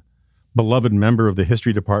was a beloved member of the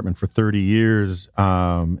history department for 30 years,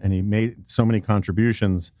 and he made so many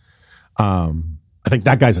contributions, I think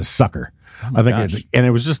that guy's a sucker. I think and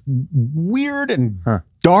it was just weird and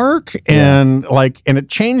dark and and it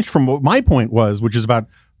changed from what my point was, which is about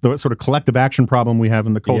the sort of collective action problem we have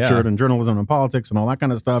in the culture and journalism and politics and all that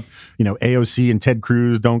kind of stuff. AOC and Ted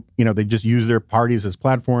Cruz don't, they just use their parties as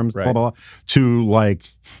platforms, blah, blah, blah, to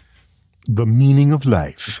the meaning of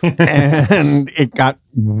life. And it got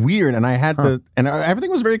weird. And I had to, and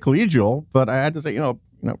everything was very collegial, but I had to say,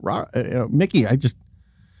 Mickey, I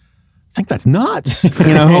think that's nuts,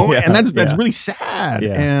 and that's really sad.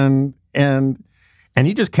 And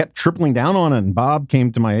he just kept tripling down on it. And Bob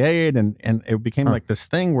came to my aid, and it became this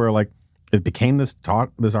thing where it became this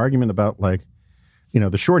argument about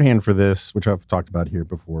the shorthand for this, which I've talked about here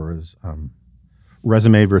before, is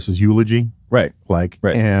resume versus eulogy. Right.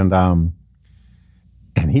 And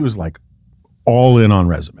he was all in on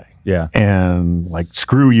resume. Yeah. And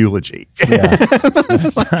screw eulogy. Yeah.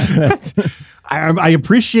 I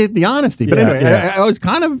appreciate the honesty, but anyway, I was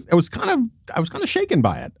kind of shaken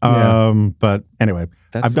by it. But anyway,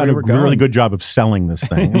 I've done a really good job of selling this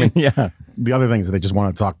thing. I mean, the other thing is that they just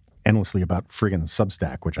want to talk endlessly about friggin'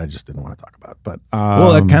 Substack, which I just didn't want to talk about. But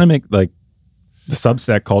well, that kind of make the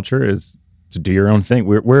Substack culture is to do your own thing.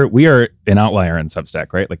 We are an outlier in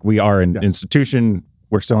Substack, right? We are an institution.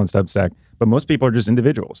 We're still in Substack, but most people are just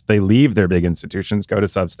individuals. They leave their big institutions, go to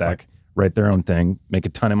Substack, write their own thing, make a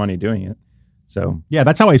ton of money doing it. So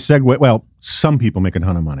that's how I segue. Well, some people make a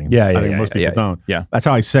ton of money. I think most people don't. Yeah, that's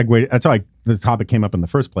how I segue. That's how the topic came up in the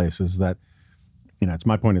first place. Is that it's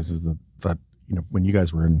my point is that when you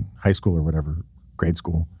guys were in high school or whatever, grade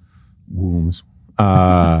school, wombs,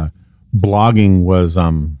 blogging was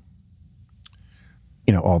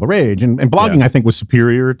all the rage, and blogging I think was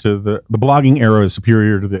superior to the blogging era is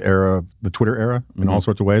superior to the era of the Twitter era in all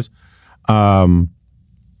sorts of ways. And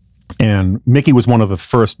Mickey was one of the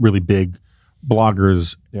first really big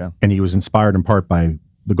bloggers, and he was inspired in part by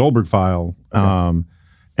the Goldberg File. And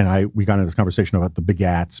we got into this conversation about the big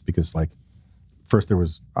ats because first there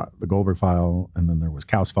was the Goldberg File, and then there was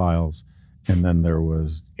Kaus Files, and then there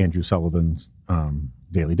was Andrew Sullivan's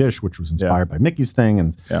Daily Dish, which was inspired by Mickey's thing.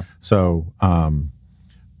 And so,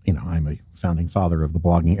 I'm a founding father of the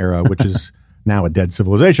blogging era, which is now a dead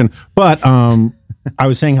civilization. But I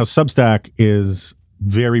was saying how Substack is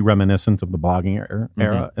very reminiscent of the blogging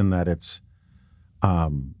era in that it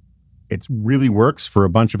really works for a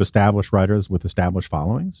bunch of established writers with established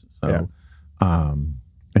followings. So, and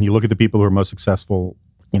you look at the people who are most successful,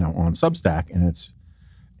 on Substack, and it's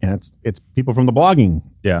people from the blogging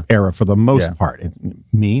era for the most part. It's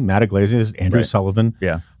me, Matt Iglesias, Andrew Sullivan,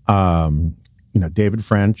 David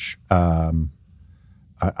French.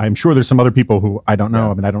 I'm sure there's some other people who I don't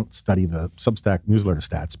know. I mean, I don't study the Substack newsletter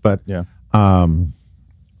stats, but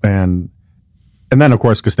and then of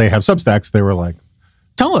course, because they have Substacks, they were like,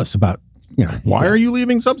 tell us about why are you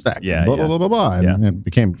leaving Substack? Yeah, blah, blah, blah, blah, blah. And it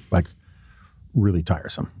became like really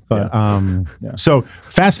tiresome. But so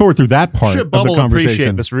fast forward through that part of the Bubble appreciate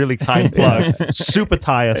conversation. this really kind plug. Super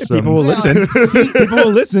tiresome. People will listen. People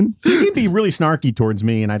will listen. He can be really snarky towards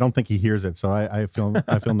me, and I don't think he hears it. So I feel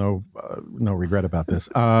no regret about this.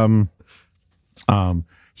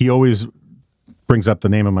 He always brings up the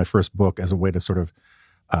name of my first book as a way to sort of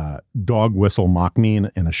dog whistle mock me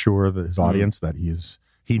and assure his audience that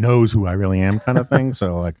he knows who I really am, kind of thing.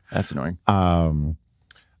 So like That's annoying.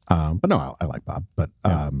 but no, I like Bob, but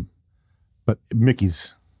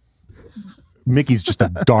Mickey's just a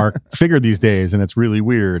dark figure these days, and it's really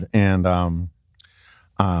weird. And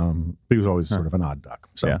he was always sort of an odd duck.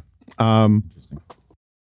 So Interesting.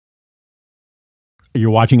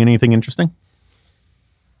 You're watching anything interesting?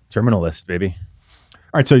 Terminal List, baby.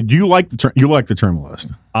 All right, so do you like the Terminal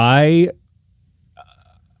List? I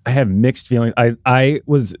have mixed feelings. I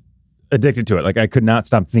was addicted to it. Like I could not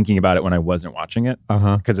stop thinking about it when I wasn't watching it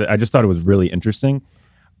because I just thought it was really interesting.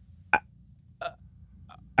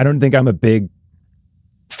 I don't think I'm a big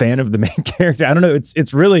fan of the main character. I don't know. It's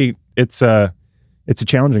a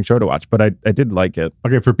challenging show to watch, but I did like it.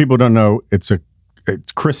 Okay, for people who don't know, it's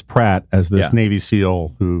Chris Pratt as this Navy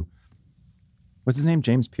SEAL who, what's his name?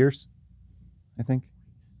 James Pierce, I think.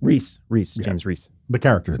 Reese, James Reese. the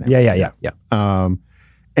character's name. Yeah.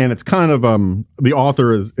 And it's kind of the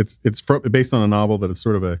author is it's based on a novel that is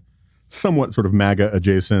sort of a somewhat sort of MAGA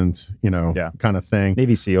adjacent, kind of thing.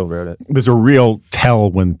 Navy SEAL wrote it. There's a real tell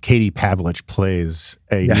when Katie Pavlich plays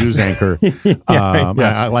a news anchor.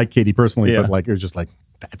 I like Katie personally, but like it was just like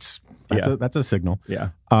that's a signal. Yeah.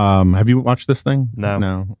 Have you watched this thing?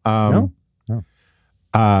 No. No.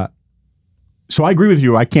 So I agree with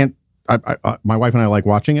you. I can't. My wife and I like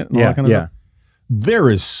watching it. And all that kind of stuff. There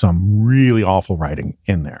is some really awful writing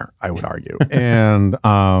in there, I would argue. And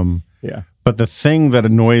but the thing that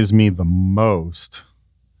annoys me the most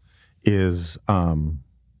is, and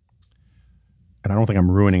I don't think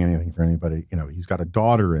I'm ruining anything for anybody. He's got a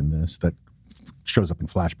daughter in this that shows up in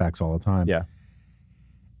flashbacks all the time. Yeah.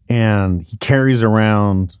 And he carries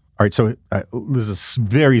around. All right, so this is a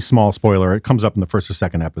very small spoiler. It comes up in the first or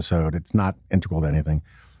second episode. It's not integral to anything.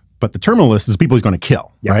 But the Terminal List is people he's going to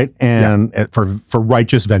kill, right? And for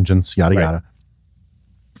righteous vengeance, yada, yada.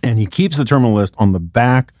 And he keeps the Terminal List on the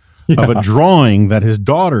back of a drawing that his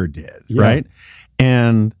daughter did, right?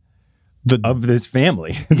 And of this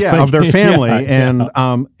family. Of their family. And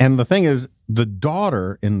the thing is, the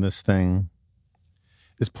daughter in this thing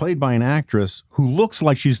is played by an actress who looks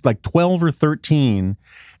like she's like 12 or 13.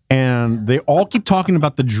 And they all keep talking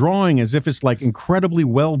about the drawing as if it's like incredibly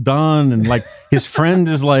well done. And like his friend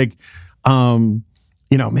is like, man,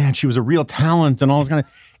 she was a real talent and all this kind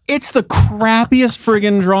of. It's the crappiest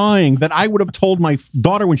friggin' drawing that I would have told my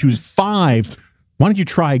daughter when she was 5. Why don't you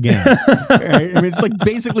try again? I mean, it's like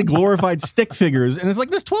basically glorified stick figures. And it's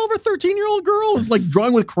like this 12 or 13-year-old girl is like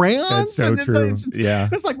drawing with crayons. That's so true.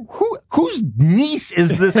 It's like, whose niece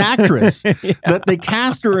is this actress that they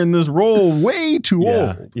cast her in this role way too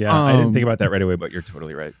old? Yeah, I didn't think about that right away, but you're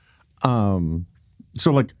totally right.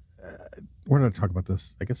 So like, where did I talk about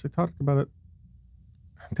this? I guess I talked about it.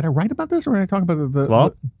 Did I write about this or did I talk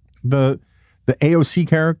about the AOC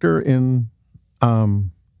character in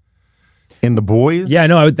The Boys? Yeah,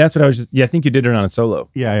 no, that's what I was just. Yeah, I think you did it on a solo.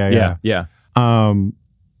 Yeah. And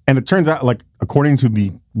it turns out, like, according to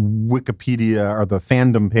the Wikipedia or the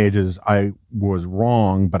fandom pages, I was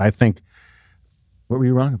wrong. But I think, what were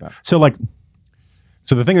you wrong about? So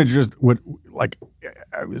the thing that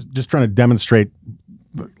I was just trying to demonstrate,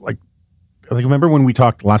 like remember when we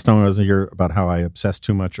talked last time I was here about how I obsessed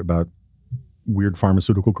too much about weird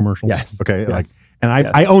pharmaceutical commercials? Yes. Okay. Yes.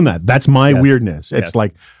 I own that. That's my weirdness. It's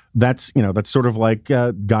like. That's sort of like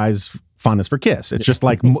guys' fondness for Kiss. It's just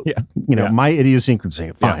like my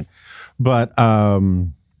idiosyncrasy. Fine, but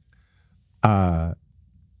I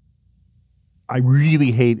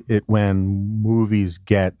really hate it when movies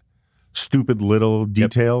get stupid little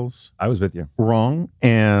details. I was with you wrong,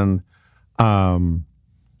 and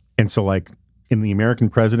so like in The American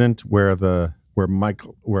President, where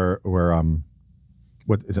Michael what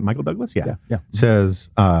is it? Michael Douglas? Yeah. Says.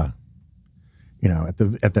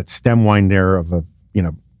 At that stem wind there of a,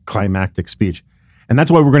 climactic speech. And that's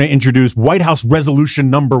why we're going to introduce White House Resolution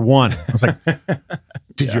Number 1. I was like,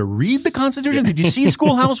 did you read the Constitution? Did you see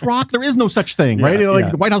Schoolhouse Rock? There is no such thing, right?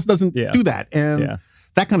 The White House doesn't do that. And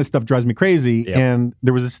that kind of stuff drives me crazy. Yeah. And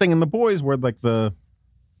there was this thing in The Boys where like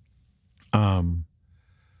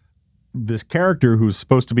this character who's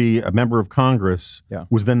supposed to be a member of Congress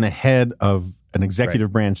was then the head of an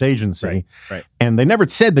executive branch agency. Right. And they never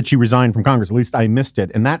said that she resigned from Congress. At least I missed it.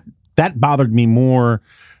 And that that bothered me more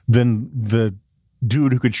than the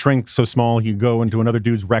dude who could shrink so small he could go into another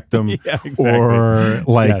dude's rectum, or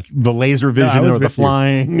like the laser vision or the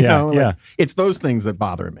flying. It's those things that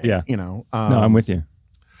bother me. No, I'm with you.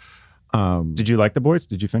 Did you like The Boys?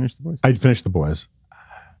 Did you finish The Boys? I'd finished The Boys.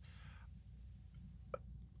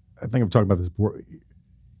 I think I've talked about this before.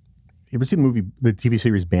 You ever seen the TV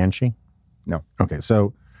series Banshee? No. Okay,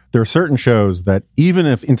 so there are certain shows that even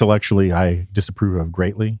if intellectually I disapprove of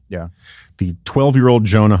greatly, the 12-year-old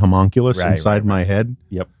Jonah homunculus inside my head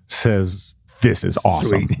says, this is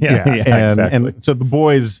awesome. And so The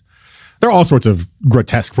Boys, there are all sorts of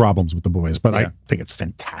grotesque problems with The Boys, but I think it's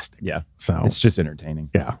fantastic. Yeah. So it's just entertaining.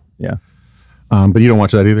 Yeah. Yeah. But you don't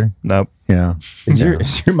watch that either? Nope. Yeah. Is your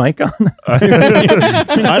mic on? I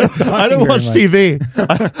don't watch TV.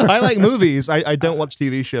 I like movies. I don't watch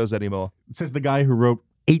TV shows anymore. It says the guy who wrote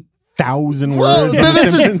 8,000 words. I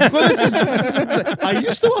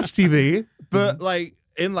used to watch TV, but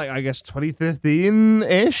in I guess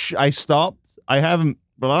 2015-ish, I stopped. I haven't.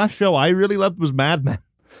 The last show I really loved was Mad Men.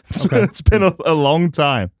 It's been a long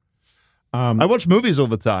time. I watch movies all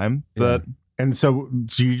the time, but and so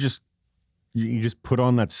you just put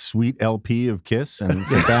on that sweet LP of Kiss and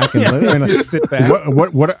sit back and just sit back.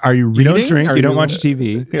 What are you reading? You don't drink. You don't watch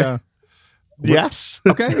TV. Yeah. Yes.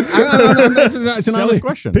 Okay. That's an honest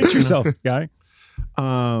question. Pitch yourself, guy.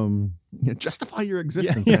 Justify your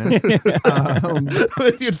existence, man.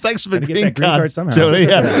 Thanks for the green card somehow. Jody,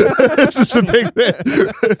 this is the big thing.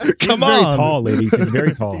 Come on. He's very tall, ladies. He's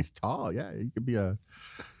very tall. He's tall. Yeah, he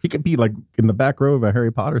could be like in the back row of a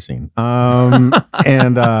Harry Potter scene. And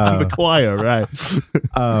the choir, right?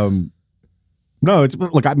 No,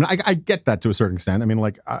 look. I mean, I get that to a certain extent. I mean,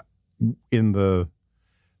 like in the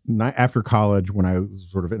night after college, when I was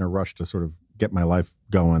sort of in a rush to sort of get my life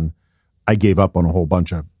going, I gave up on a whole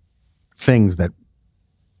bunch of things that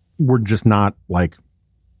were just not like.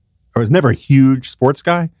 I was never a huge sports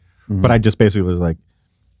guy, but I just basically was like,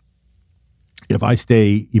 if I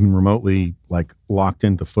stay even remotely like locked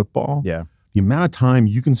into football, the amount of time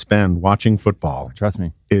you can spend watching football, trust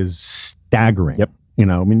me, is staggering. Yep. You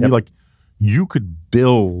know, I mean, you could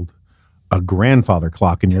build a grandfather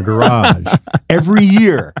clock in your garage every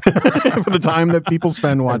year for the time that people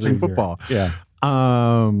spend watching football. Yeah.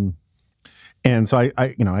 And so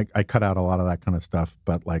I cut out a lot of that kind of stuff,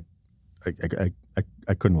 but like I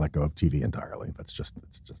couldn't let go of TV entirely. I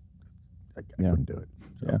couldn't do it.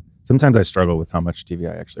 So. Yeah. Sometimes I struggle with how much TV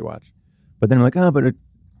I actually watch, but then I'm like, other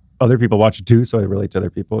people watch it too, so I relate to other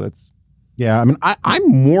people. I mean, I'm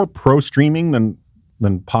more pro streaming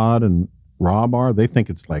than Pod and Rob are. They think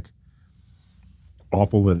it's like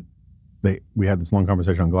awful that we had this long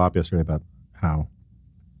conversation on Glop yesterday about how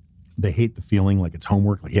they hate the feeling like it's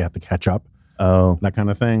homework, like you have to catch up. Oh, that kind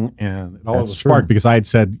of thing. And it all was sparked because I had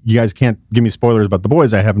said, you guys can't give me spoilers about The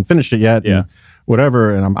Boys. I haven't finished it yet. Yeah. And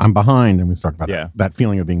whatever. And I'm behind. And we talked about that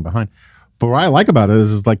feeling of being behind. But what I like about it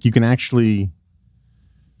is like you can actually,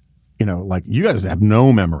 like you guys have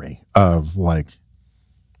no memory of like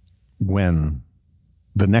when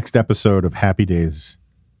the next episode of Happy Days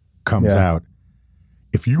comes out.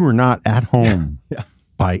 If you were not at home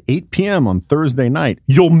by 8 p.m. on Thursday night,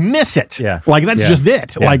 you'll miss it. Yeah. Like that's just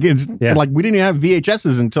it. Yeah. Like it's like we didn't even have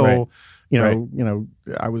VHSs until Right.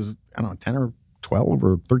 I was 10 or 12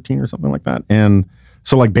 or 13 or something like that. And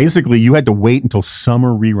so like basically you had to wait until summer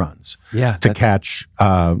reruns to catch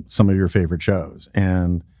some of your favorite shows.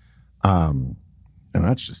 And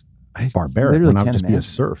that's just barbaric. When I'll just be a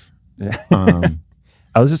serf. Yeah.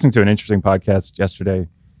 I was listening to an interesting podcast yesterday.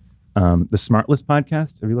 The Smart List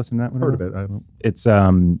podcast. Have you listened to that one? Heard of it. I don't. It's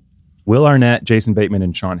Will Arnett, Jason Bateman,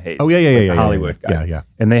 and Sean Hayes. Oh yeah. Hollywood guy. Yeah.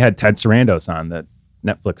 And they had Ted Sarandos on, the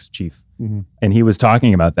Netflix chief. Mm-hmm. And he was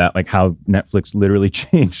talking about that, like how Netflix literally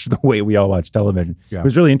changed the way we all watch television. Yeah. It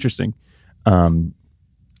was really interesting.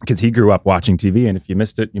 Because he grew up watching TV, and if you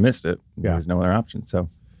missed it, you missed it. Yeah. There's no other option. So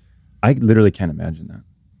I literally can't imagine that.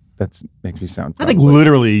 That makes me sound. I think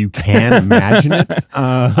literally you can imagine it.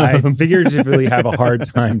 I figuratively have a hard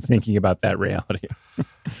time thinking about that reality.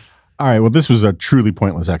 All right. Well, this was a truly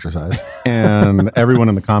pointless exercise, and everyone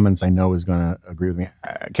in the comments I know is going to agree with me.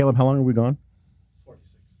 Caleb, how long are we gone?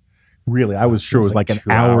 46. Really, I was sure it was like an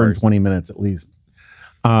hour and 20 minutes at least.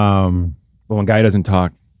 Well, when Guy doesn't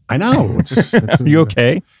talk, I know. Are you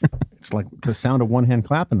okay? It's like the sound of one hand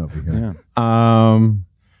clapping over here. Yeah.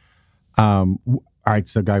 All right,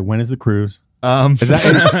 so Guy, when is the cruise? Is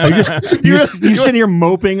that are you sitting here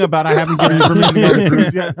moping about I haven't given you permission to go on a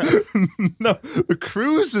cruise yet? No, a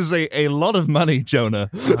cruise is a lot of money,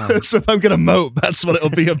 Jonah. So if I'm going to mope, that's what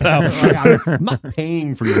it'll be about. I'm not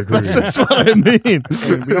paying for your cruise. That's what I mean.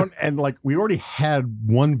 And we already had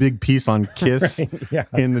one big piece on Kiss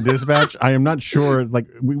in the dispatch. I am not sure. Like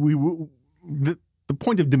the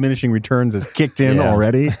point of diminishing returns is kicked in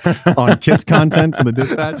already on Kiss content for the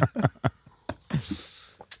dispatch.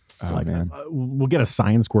 Man. We'll get a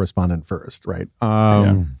science correspondent first, right?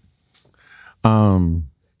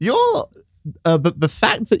 You're, but the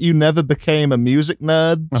fact that you never became a music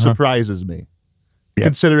nerd surprises me. Yeah.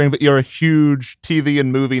 Considering that you're a huge TV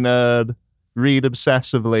and movie nerd, read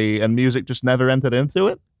obsessively, and music just never entered into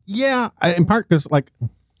it. Yeah, in part because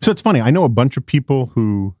so it's funny. I know a bunch of people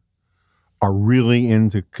who are really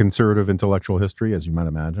into conservative intellectual history, as you might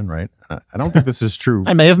imagine, right? I don't think this is true.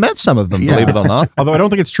 I may have met some of them, believe it or not. Although I don't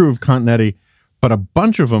think it's true of Continetti, but a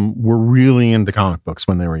bunch of them were really into comic books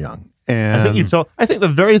when they were young. And I think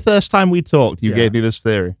the very first time we talked, you gave me this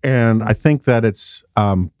theory. And I think that it's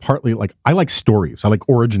partly I like stories. I like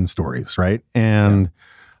origin stories, right? And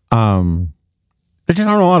there just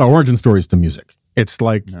aren't a lot of origin stories to music. It's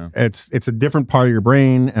it's a different part of your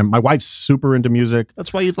brain. And my wife's super into music.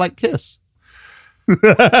 That's why you'd like Kiss.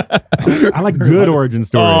 I like good origin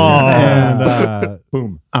stories. And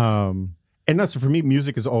boom. And no, so for me,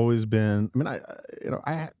 music has always been. I mean,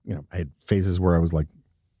 I had phases where I was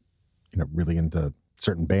really into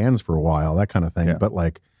certain bands for a while, that kind of thing. Yeah. But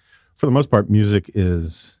for the most part, music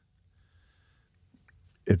is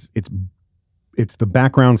it's the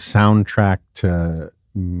background soundtrack to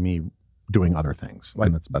me doing other things.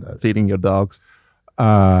 Like that's about it. Feeding your dogs.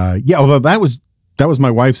 Although that was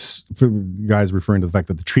my wife's, for guys referring to the fact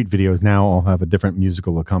that the treat videos now all have a different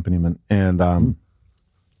musical accompaniment, and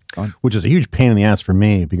which is a huge pain in the ass for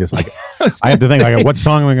me because I have to think what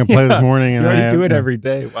song am I going to play this morning, and I do it every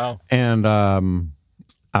day. Wow. And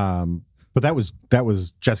but that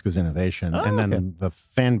was Jessica's innovation, and then the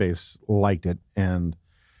fan base liked it, and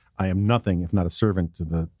I am nothing if not a servant to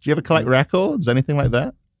the. Do you ever collect records, anything like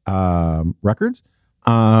that? Records?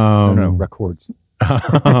 No, records.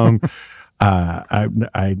 I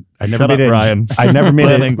never made Ryan. I never made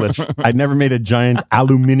it English. I never made a giant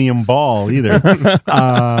aluminium ball either.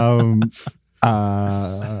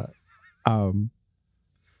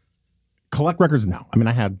 Collect records? No. I mean,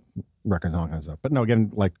 I had records and all kinds of stuff, but no.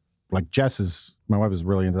 Again, like my wife is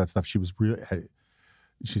really into that stuff.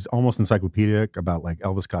 She's almost encyclopedic about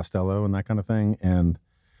Elvis Costello and that kind of thing. And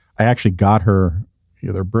I actually got her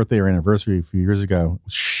their birthday or anniversary a few years ago. It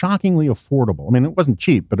was shockingly affordable. I mean, it wasn't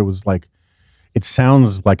cheap, but it was it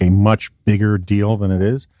sounds like a much bigger deal than it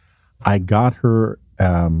is. I got her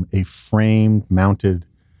a framed, mounted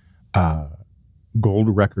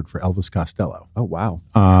gold record for Elvis Costello. Oh, wow.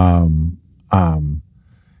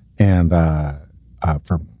 And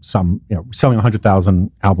for some, selling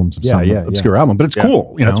 100,000 albums of some obscure album, but it's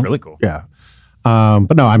cool. That's really cool. Yeah.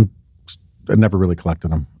 But no, I never really collected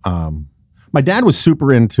them. My dad was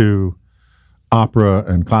super into opera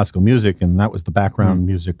and classical music, and that was the background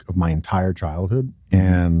music of my entire childhood.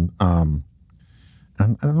 And I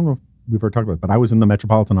don't know if we've ever talked about it, but I was in the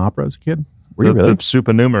Metropolitan Opera as a kid. Were you really? The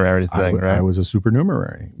supernumerary thing, right? I was a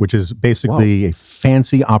supernumerary, which is basically a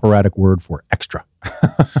fancy operatic word for extra.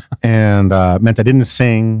 And meant I didn't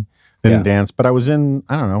sing, didn't dance, but I was in,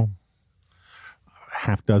 I don't know,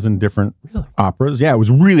 half dozen different operas. Yeah, it was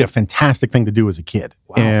really a fantastic thing to do as a kid.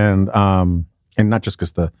 Wow. And not just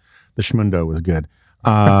because the schmundo was good.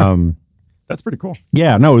 That's pretty cool.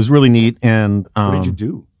 Yeah, no, it was really neat. And what did you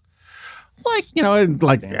do?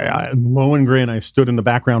 Lohengrin, I stood in the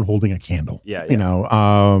background holding a candle. Yeah.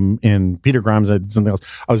 And Peter Grimes, I did something else.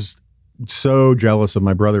 I was so jealous of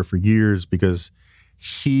my brother for years because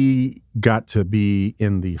he got to be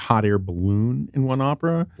in the hot air balloon in one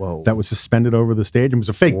opera that was suspended over the stage. It was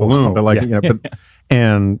a fake balloon, but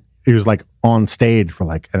and he was on stage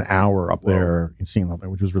for an hour up there and seeing all that,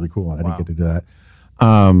 which was really cool. I didn't get to do that.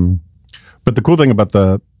 But the cool thing about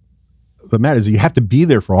the Met is you have to be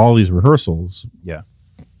there for all these rehearsals. Yeah.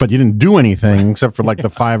 But you didn't do anything except for the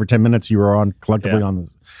 5 or 10 minutes you were on collectively on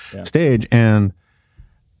the stage. And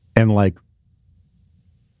do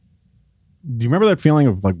you remember that feeling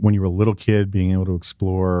of when you were a little kid being able to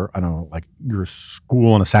explore, I don't know, your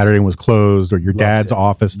school on a Saturday was closed or your dad's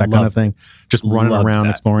office, that kind of thing, just running around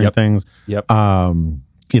exploring things. Yep.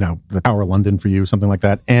 The Tower of London for you, something like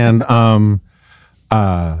that. And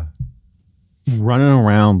running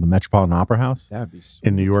around the Metropolitan Opera House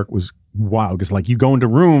in New York was wild because you go into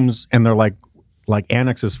rooms and they're like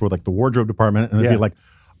annexes for the wardrobe department, and it'd be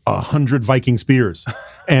 100 Viking spears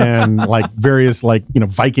and like various like, you know,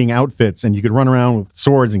 Viking outfits, and you could run around with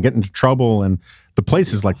swords and get into trouble. And the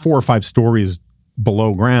place is like 4 or 5 stories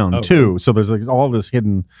below ground too. So there's like all this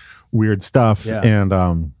hidden weird stuff. Yeah. And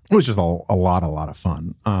it was just a lot of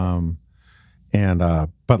fun.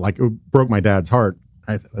 But like it broke my dad's heart.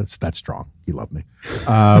 That's strong. He loved me.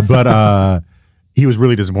 But he was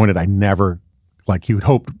really disappointed. I never, like, he would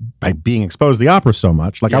hope by being exposed to the opera so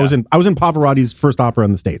much. Like I was in Pavarotti's first opera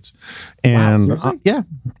in the States. And yeah.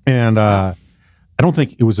 And I don't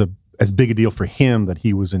think it was as big a deal for him that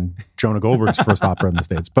he was in Jonah Goldberg's first opera in the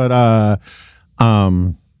States. But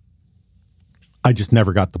I just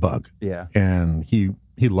never got the bug. Yeah. And he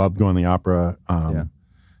loved going to the opera.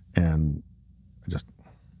 And I just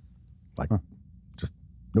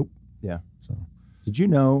nope. Yeah. So did you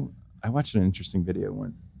know, I watched an interesting video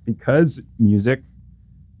once, because music,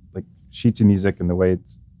 like sheets of music and the way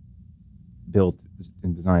it's built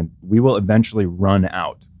and designed, we will eventually run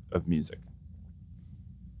out of music.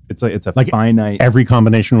 It's a like finite. every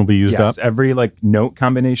combination will be used up. Every like note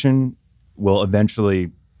combination will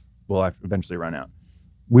eventually run out.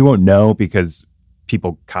 We won't know because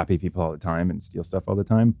people copy people all the time and steal stuff all the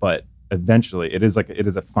time, but eventually it is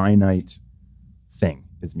a finite thing,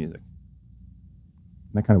 is music.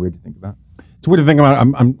 Isn't that kind of weird to think about? It's weird to think about.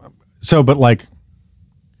 But like,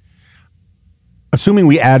 assuming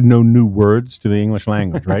we add no new words to the English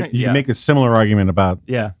language, right? You can make a similar argument about,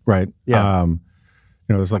 right? Yeah. You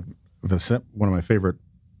know, there's like one of my favorite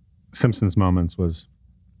Simpsons moments was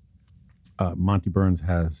Monty Burns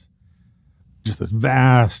has just this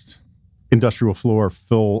vast industrial floor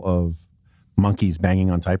full of monkeys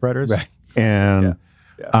banging on typewriters, right? And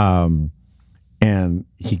and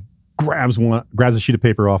he grabs a sheet of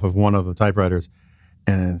paper off of one of the typewriters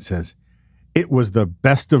and it says, "It was the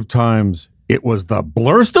best of times. It was the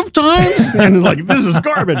blurst of times." And like, this is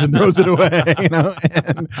garbage, and throws it away, you know?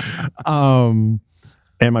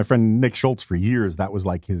 And my friend Nick Schultz, for years, that was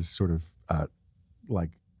like his sort of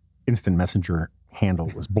like instant messenger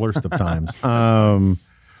handle, was blurst of times.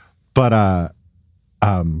 But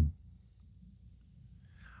I'm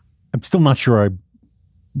still not sure I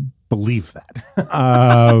believe that.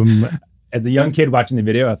 As a young kid watching the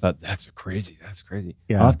video, I thought, that's crazy.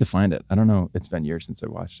 Yeah. I'll have to find it. I don't know. It's been years since I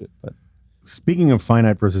watched it. But speaking of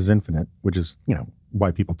finite versus infinite, which is, you know,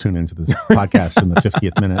 why people tune into this podcast in the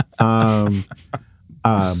 50th minute.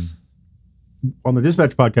 On the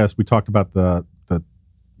Dispatch podcast, we talked about the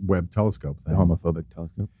Webb telescope, the homophobic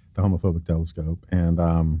telescope. And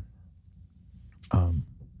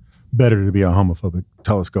better to be a homophobic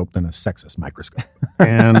telescope than a sexist microscope.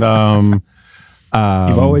 And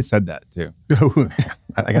you've always said that too.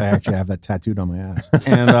 I actually have that tattooed on my ass.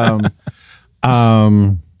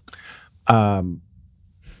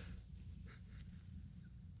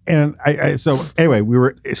 And so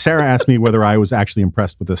anyway, Sarah asked me whether I was actually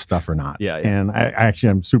impressed with this stuff or not. Yeah. And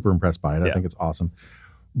I'm super impressed by it. I think it's awesome.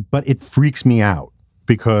 But it freaks me out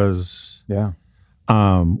because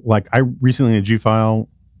like I recently in a G-File,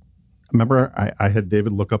 remember I had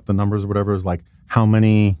David look up the numbers or whatever. It was like how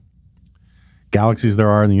many galaxies there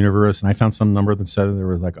are in the universe. And I found some number that said there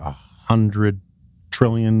was like 100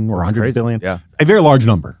 trillion or 100 billion. Yeah. A very large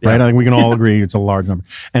number, right? I think we can all agree it's a large number.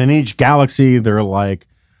 And in each galaxy, there are like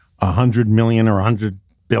 100 million or 100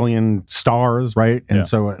 billion stars, right? And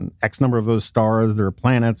so an X number of those stars, there are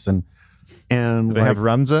planets and do they have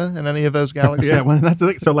Ramza in any of those galaxies? Yeah, well, that's the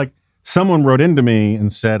thing. So like someone wrote into me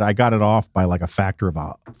and said I got it off by like a factor of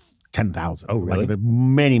 10,000. Oh, really? Like there are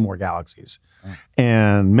many more galaxies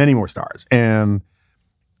and many more stars. And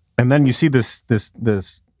then you see this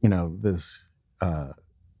you know, this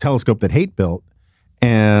telescope that Haight built,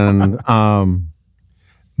 and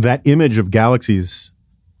that image of galaxies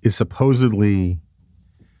is supposedly.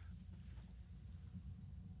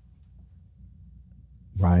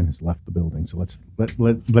 Ryan has left the building, so let's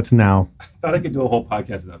now. I thought I could do a whole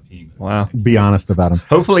podcast without peeing. Wow. Be honest about him.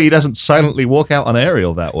 Hopefully, he doesn't silently walk out on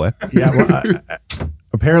Ariel that way. Yeah. Well,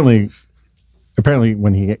 apparently,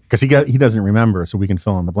 when because he doesn't remember, so we can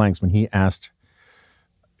fill in the blanks. When he asked,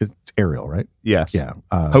 it's Ariel, right? Yes. Yeah.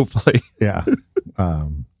 Hopefully. Yeah.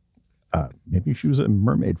 Maybe she was a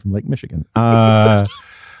mermaid from Lake Michigan. When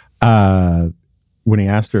he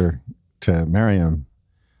asked her to marry him,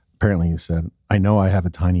 apparently he said, "I know I have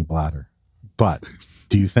a tiny bladder, but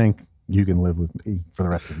do you think you can live with me for the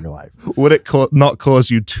rest of your life?" Would it not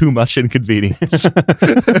cause you too much inconvenience?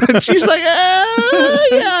 And she's like, yeah,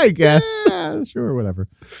 I guess. Yeah, sure, whatever.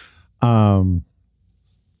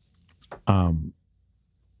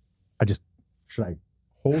 Should I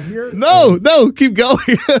hold here? No, keep going.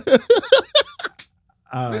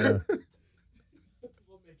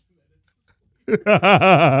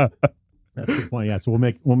 That's a good point. Yeah, so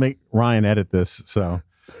we'll make Ryan edit this. So,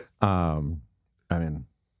 I mean,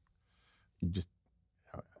 you just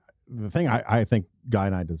the thing I think Guy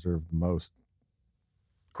and I deserve the most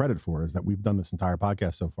credit for is that we've done this entire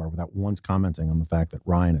podcast so far without once commenting on the fact that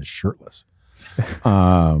Ryan is shirtless,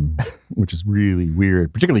 which is really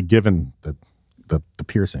weird, particularly given the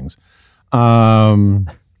piercings. So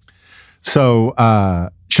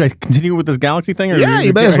should I continue with this galaxy thing? Or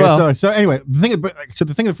You may as well. So anyway,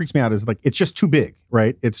 the thing that freaks me out is like it's just too big,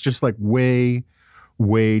 right? It's just like way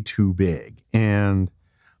too big, and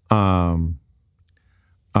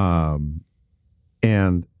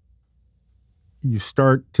you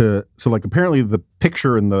start to apparently the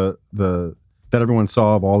picture and the that everyone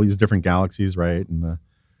saw of all these different galaxies, right, and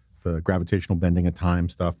the gravitational bending of time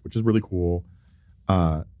stuff, which is really cool.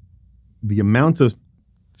 The amount of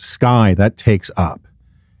sky that takes up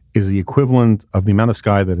is the equivalent of the amount of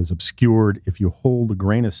sky that is obscured if you hold a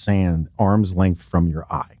grain of sand arm's length from your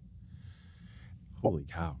eye. Holy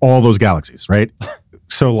cow. All those galaxies, right?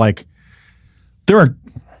 So like I'll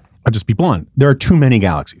just be blunt. There are too many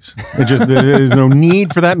galaxies. There's no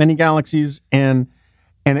need for that many galaxies. And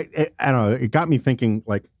it, I don't know, it got me thinking,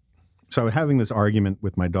 like, so I was having this argument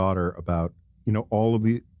with my daughter about, all of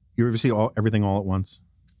you ever see everything all at once?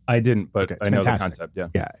 I didn't, but Okay, I know fantastic. the concept. Yeah.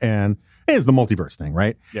 Yeah. And it's the multiverse thing,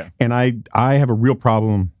 right? Yeah. And I have a real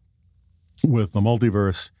problem with the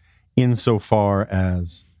multiverse insofar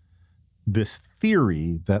as this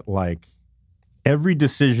theory that like every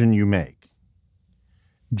decision you make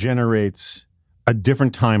generates a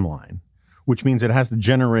different timeline, which means it has to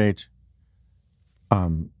generate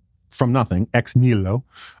from nothing, ex nihilo,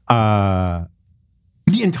 the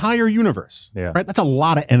entire universe. Yeah. Right? That's a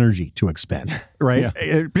lot of energy to expend, right? Yeah.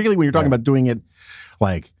 Particularly when you're talking about doing it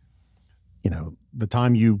like, the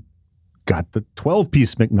time you got the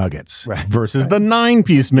 12-piece McNuggets versus the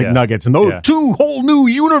 9-piece McNuggets, and those two whole new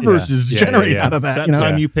universes generate out of that. That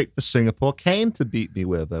time you picked the Singapore cane to beat me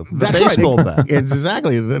with the That's baseball right. bat. It's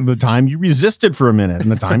exactly the time you resisted for a minute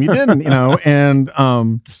and the time you didn't,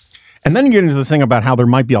 and then you get into this thing about how there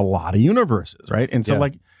might be a lot of universes, right? And so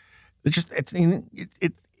like it's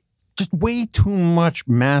just way too much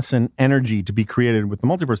mass and energy to be created with the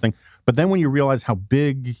multiverse thing. But then when you realize how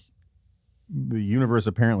big the universe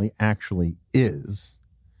apparently actually is,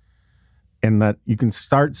 and that you can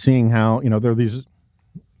start seeing how, there are these,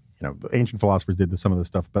 the ancient philosophers did some of this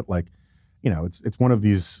stuff, but like, it's one of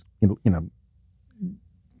these,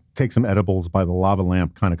 take some edibles by the lava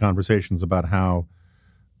lamp kind of conversations about how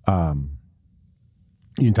the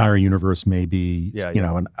entire universe may be,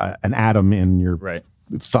 an atom in your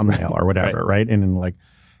thumbnail or whatever, right? And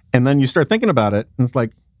then you start thinking about it, and it's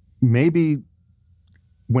like, maybe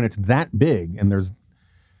when it's that big, and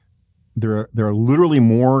there are literally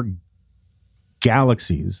more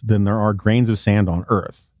galaxies than there are grains of sand on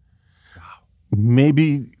Earth. Wow.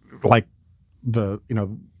 Maybe like the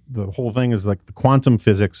whole thing is like the quantum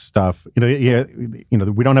physics stuff. We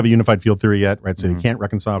don't have a unified field theory yet, right? So you can't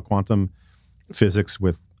reconcile quantum physics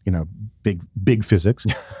with big physics,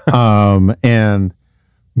 and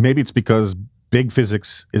maybe it's because big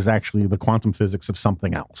physics is actually the quantum physics of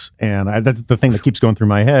something else, and that's the thing that keeps going through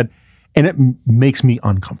my head, and it makes me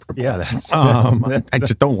uncomfortable. Yeah, that's I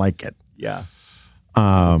just don't like it. Yeah.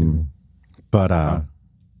 But I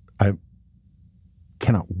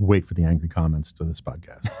cannot wait for the angry comments to this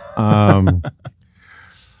podcast.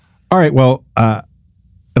 All right. Well,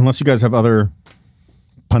 unless you guys have other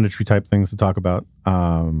punditry type things to talk about,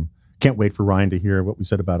 can't wait for Ryan to hear what we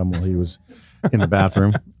said about him while he was in the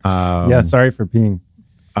bathroom. Sorry for peeing.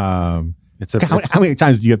 How many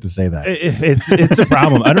times do you have to say that? It's a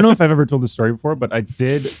problem. I don't know if I've ever told this story before, but I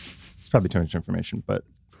did. It's probably too much information, but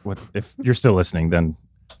if you're still listening, then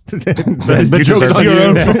the joke's on your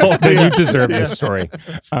own fault. Then you deserve this story.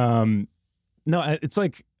 No, it's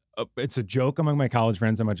like it's a joke among my college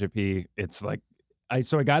friends how much I pee. It's like I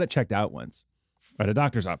got it checked out once at a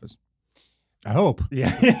doctor's office. I hope.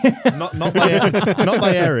 Yeah. not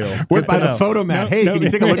by Ariel. Went by the photo mat. Hey, can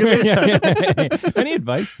you take a look at this? Any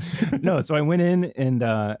advice? No. So I went in, and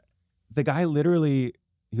the guy literally,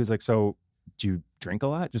 he was like, "So, do you drink a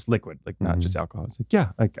lot? Just liquid, like not just alcohol?" I was like,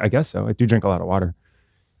 "Yeah, I guess so. I do drink a lot of water."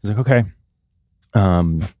 He's like, "Okay."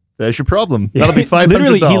 There's your problem. Yeah, That'll be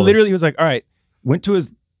 $500. He literally was like, "All right." Went to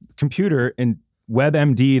his computer and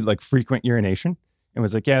WebMD like frequent urination, and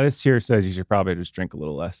was like, "Yeah, this here says you should probably just drink a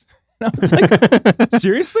little less." And I was like,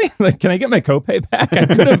 "Seriously? Like, can I get my copay back?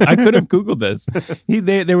 I could have Googled this." He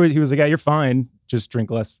was like, "Yeah, you're fine. Just drink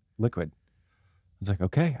less liquid." I was like,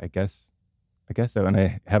 "Okay, I guess so." And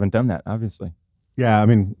I haven't done that, obviously. Yeah, I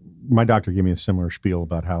mean, my doctor gave me a similar spiel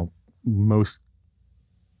about how most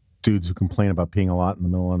dudes who complain about peeing a lot in the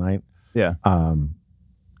middle of the night, Yeah.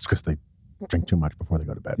 it's because they drink too much before they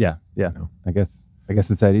go to bed. Yeah. Yeah. You know? I guess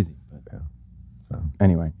it's that easy. But Yeah. So.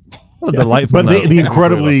 Anyway. What a delightful But note. the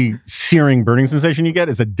incredibly searing burning sensation you get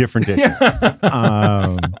is a different issue.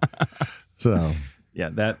 So Yeah,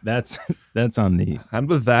 that's on the And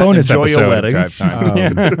with that, bonus enjoy episode your of wedding. Drive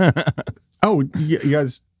Time. oh, you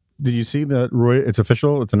guys, did you see that Roy? It's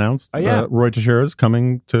official. It's announced. Oh, yeah. Roy Teixeira is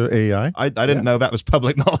coming to AEI. I didn't know that was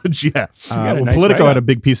public knowledge yet. got a Well, nice Politico write-up. had a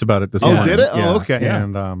big piece about it this Oh, morning. did it? Oh, Yeah. okay.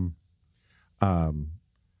 Yeah.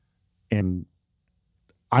 And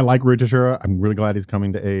I like Roy Teixeira. I'm really glad he's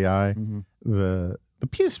coming to AEI. Mm-hmm. The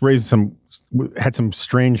piece had some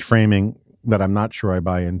strange framing that I'm not sure I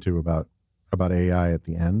buy into about AEI at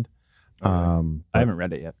the end. I haven't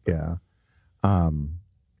read it yet. Yeah.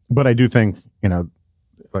 But I do think,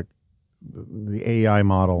 like the AEI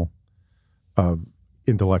model of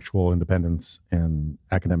intellectual independence and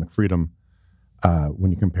academic freedom,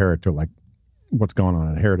 when you compare it to like what's going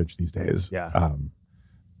on at Heritage these days,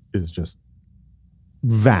 is just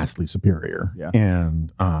vastly superior. Yeah.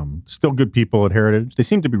 And still good people at Heritage. They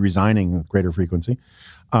seem to be resigning with greater frequency.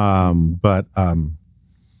 But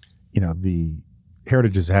the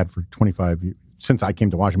Heritage has had for 25 years, since I came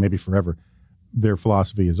to Washington, maybe forever, their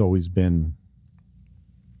philosophy has always been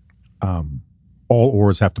all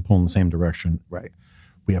oars have to pull in the same direction. Right.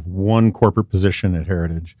 We have one corporate position at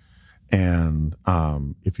Heritage, and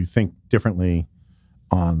if you think differently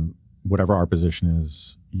on whatever our position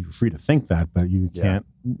is, you're free to think that, but you can't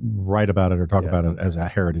write about it or talk about it as a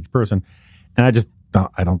Heritage person. And I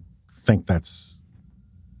don't think that's.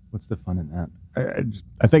 What's the fun in that?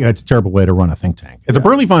 I think that's a terrible way to run a think tank. It's a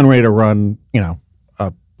perfectly fine way to run,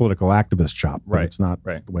 a political activist shop, but it's not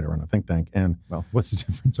the way to run a think tank. And Well, what's the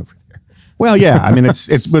difference over there? well, yeah, I mean,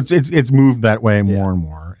 it's moved that way more and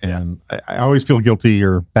more. And I always feel guilty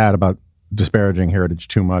or bad about disparaging Heritage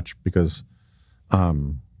too much because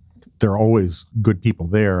there are always good people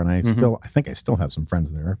there, and I think I still have some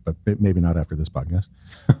friends there, but maybe not after this podcast.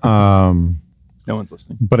 No one's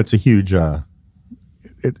listening. But it's a huge.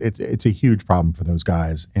 It's a huge problem for those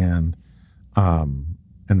guys, and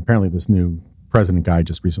apparently this new president guy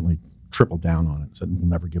just recently tripled down on it and said we'll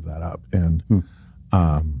never give that up. And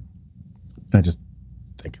I just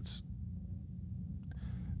think it's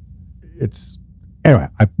anyway.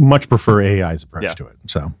 I much prefer AI's approach to it.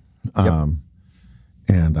 So, and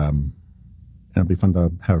it'll be fun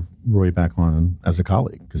to have Roy back on as a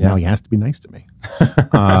colleague because now he has to be nice to me.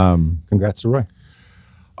 Congrats to Roy.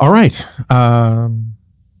 All right.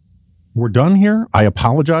 We're done here. I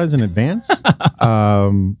apologize in advance.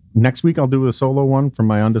 Next week, I'll do a solo one from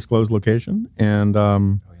my undisclosed location.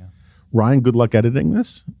 And Ryan, good luck editing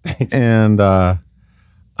this. Thanks. And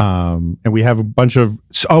we have a bunch of...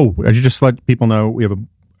 I should just let people know we have a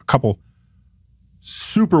couple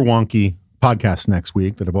super wonky podcasts next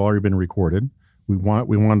week that have already been recorded. We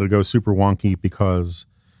wanted to go super wonky because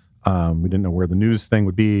we didn't know where the news thing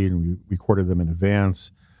would be, and we recorded them in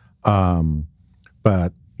advance.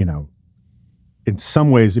 But in some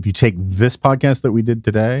ways, if you take this podcast that we did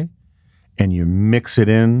today and you mix it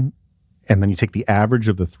in, and then you take the average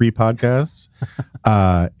of the three podcasts,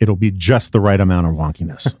 it'll be just the right amount of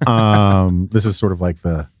wonkiness. This is sort of like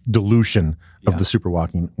the dilution of the super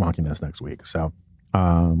wonkiness next week. So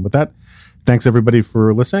with that, thanks everybody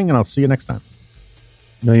for listening, and I'll see you next time.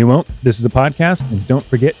 No, you won't. This is a podcast, and don't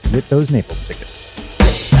forget to get those Naples tickets.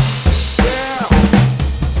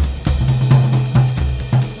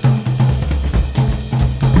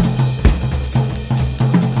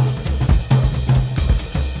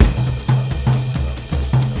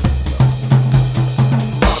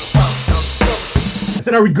 I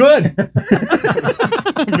said, are we good?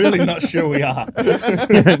 I'm really not sure we are.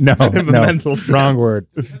 No, In the mental sense. wrong word.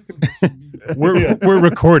 We're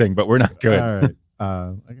recording, but we're not good. All right.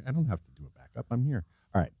 I don't have to do a backup. I'm here.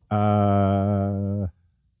 All right.